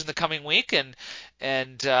Rampage in the coming week, and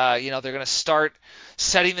they're going to start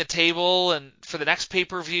setting the table and for the next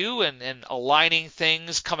pay-per-view and aligning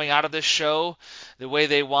things coming out of this show the way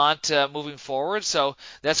they want moving forward. So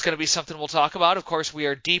that's going to be something we'll talk about. Of course, we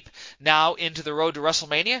are deep now into the road to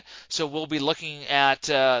WrestleMania, so we'll be looking at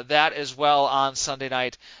that as well on Sunday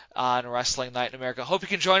night on Wrestling Night in America. Hope you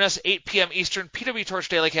can join us, 8 p.m. Eastern,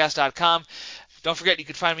 pwtorchdailycast.com. Don't forget, you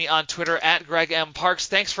can find me on Twitter at Greg M. Parks.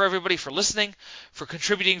 Thanks for everybody for listening, for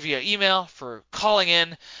contributing via email, for calling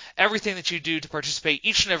in, everything that you do to participate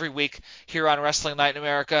each and every week here on Wrestling Night in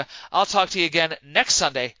America. I'll talk to you again next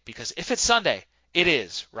Sunday, because if it's Sunday, it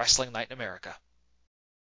is Wrestling Night in America.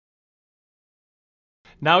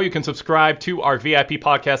 Now you can subscribe to our VIP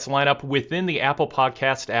podcast lineup within the Apple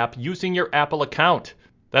Podcast app using your Apple account.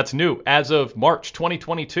 That's new as of March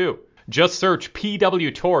 2022. Just search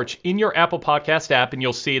PW Torch in your Apple Podcast app, and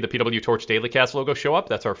you'll see the PW Torch Dailycast logo show up.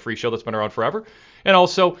 That's our free show that's been around forever. And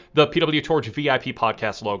also the PW Torch VIP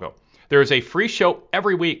Podcast logo. There is a free show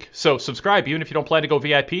every week, so subscribe even if you don't plan to go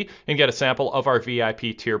VIP and get a sample of our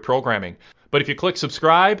VIP tier programming. But if you click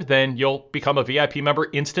subscribe, then you'll become a VIP member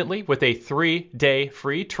instantly with a 3-day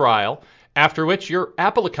free trial, after which your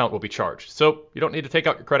Apple account will be charged. So you don't need to take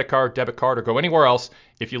out your credit card, debit card, or go anywhere else.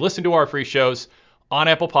 If you listen to our free shows on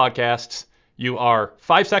Apple Podcasts, you are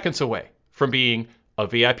 5 seconds away from being a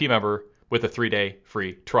VIP member with a 3-day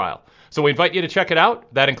free trial. So we invite you to check it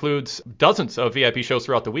out. That includes dozens of VIP shows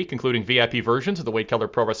throughout the week, including VIP versions of the Wade Keller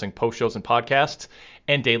Pro Wrestling post shows and podcasts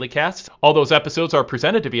and daily casts. All those episodes are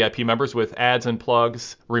presented to VIP members with ads and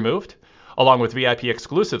plugs removed, along with VIP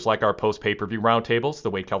exclusives like our post-pay-per-view roundtables, the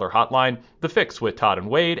Wade Keller Hotline, The Fix with Todd and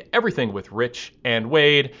Wade, Everything with Rich and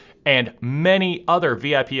Wade, and many other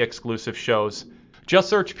VIP exclusive shows. Just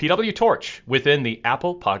search PW Torch within the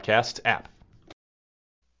Apple Podcasts app.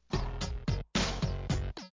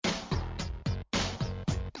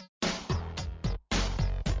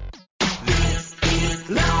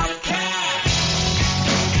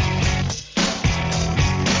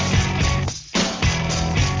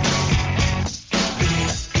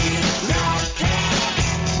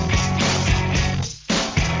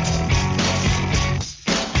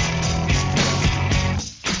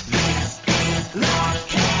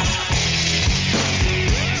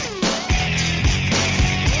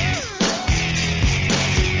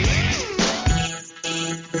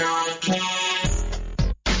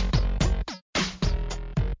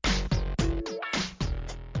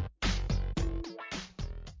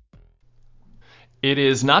 It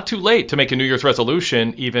is not too late to make a New Year's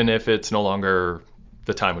resolution, even if it's no longer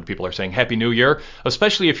the time when people are saying Happy New Year,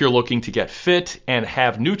 especially if you're looking to get fit and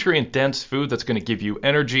have nutrient-dense food that's going to give you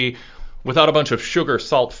energy without a bunch of sugar,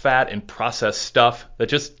 salt, fat, and processed stuff that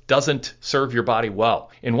just doesn't serve your body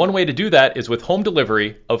well. And one way to do that is with home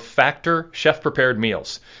delivery of Factor chef-prepared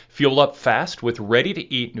meals. Fuel up fast with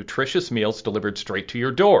ready-to-eat nutritious meals delivered straight to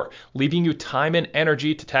your door, leaving you time and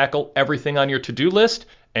energy to tackle everything on your to-do list,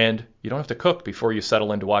 and you don't have to cook before you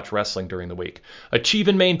settle in to watch wrestling during the week. Achieve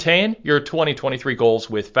and maintain your 2023 goals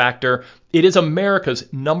with Factor. It is America's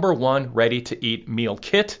 #1 ready-to-eat meal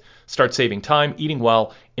kit. Start saving time, eating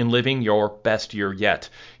well, and living your best year yet.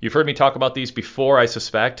 You've heard me talk about these before, I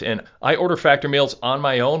suspect, and I order Factor meals on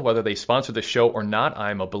my own, whether they sponsor the show or not.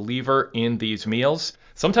 I'm a believer in these meals.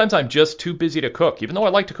 Sometimes I'm just too busy to cook, even though I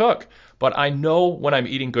like to cook. But I know when I'm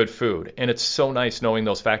eating good food, and it's so nice knowing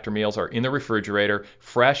those Factor meals are in the refrigerator,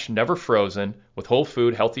 fresh, never frozen, with whole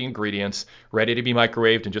food, healthy ingredients, ready to be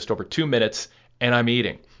microwaved in just over 2 minutes, and I'm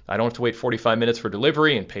eating. I don't have to wait 45 minutes for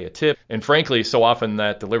delivery and pay a tip. And frankly, so often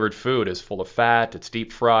that delivered food is full of fat, it's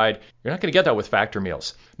deep fried. You're not going to get that with Factor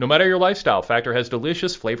meals. No matter your lifestyle, Factor has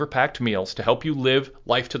delicious, flavor-packed meals to help you live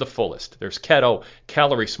life to the fullest. There's keto,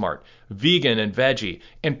 calorie smart, vegan and veggie,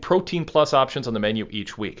 and protein plus options on the menu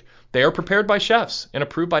each week. They are prepared by chefs and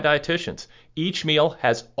approved by dietitians. Each meal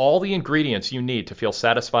has all the ingredients you need to feel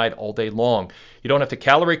satisfied all day long. You don't have to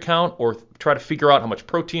calorie count or try to figure out how much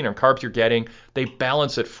protein or carbs you're getting. They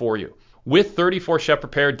balance it for you. With 34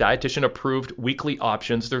 chef-prepared, dietitian-approved weekly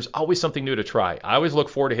options, there's always something new to try. I always look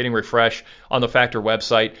forward to hitting refresh on the Factor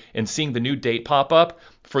website and seeing the new date pop up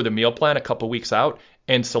for the meal plan a couple weeks out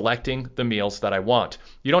and selecting the meals that I want.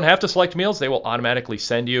 You don't have to select meals. They will automatically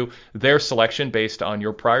send you their selection based on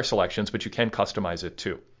your prior selections, but you can customize it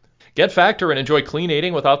too. Get Factor and enjoy clean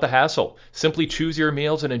eating without the hassle. Simply choose your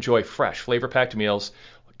meals and enjoy fresh, flavor-packed meals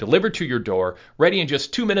delivered to your door, ready in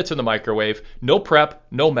just 2 minutes in the microwave. No prep,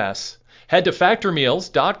 no mess. Head to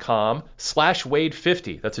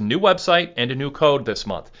factormeals.com/Wade50. That's a new website and a new code this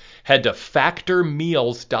month. Head to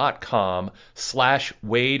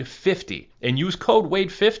factormeals.com/Wade50 and use code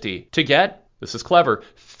Wade50 to get, this is clever,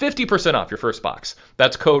 50% off your first box.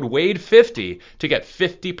 That's code Wade50 to get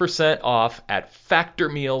 50% off at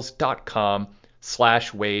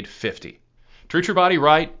factormeals.com/Wade50. Treat your body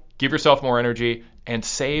right, give yourself more energy, and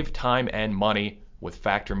save time and money with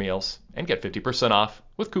Factor Meals, and get 50% off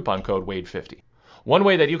with coupon code Wade50. One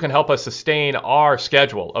way that you can help us sustain our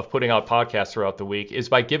schedule of putting out podcasts throughout the week is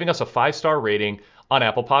by giving us a 5-star rating on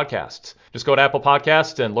Apple Podcasts. Just go to Apple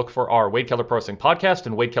Podcasts and look for our Wade Keller Pro Wrestling Podcast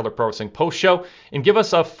and Wade Keller Pro Wrestling Post Show and give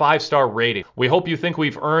us a 5-star rating. We hope you think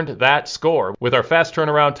we've earned that score with our fast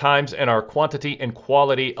turnaround times and our quantity and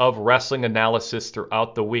quality of wrestling analysis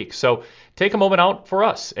throughout the week. So take a moment out for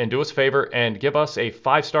us and do us a favor and give us a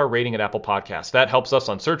 5-star rating at Apple Podcasts. That helps us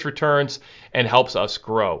on search returns and helps us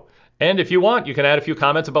grow. And if you want, you can add a few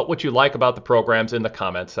comments about what you like about the programs in the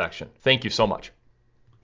comments section. Thank you so much.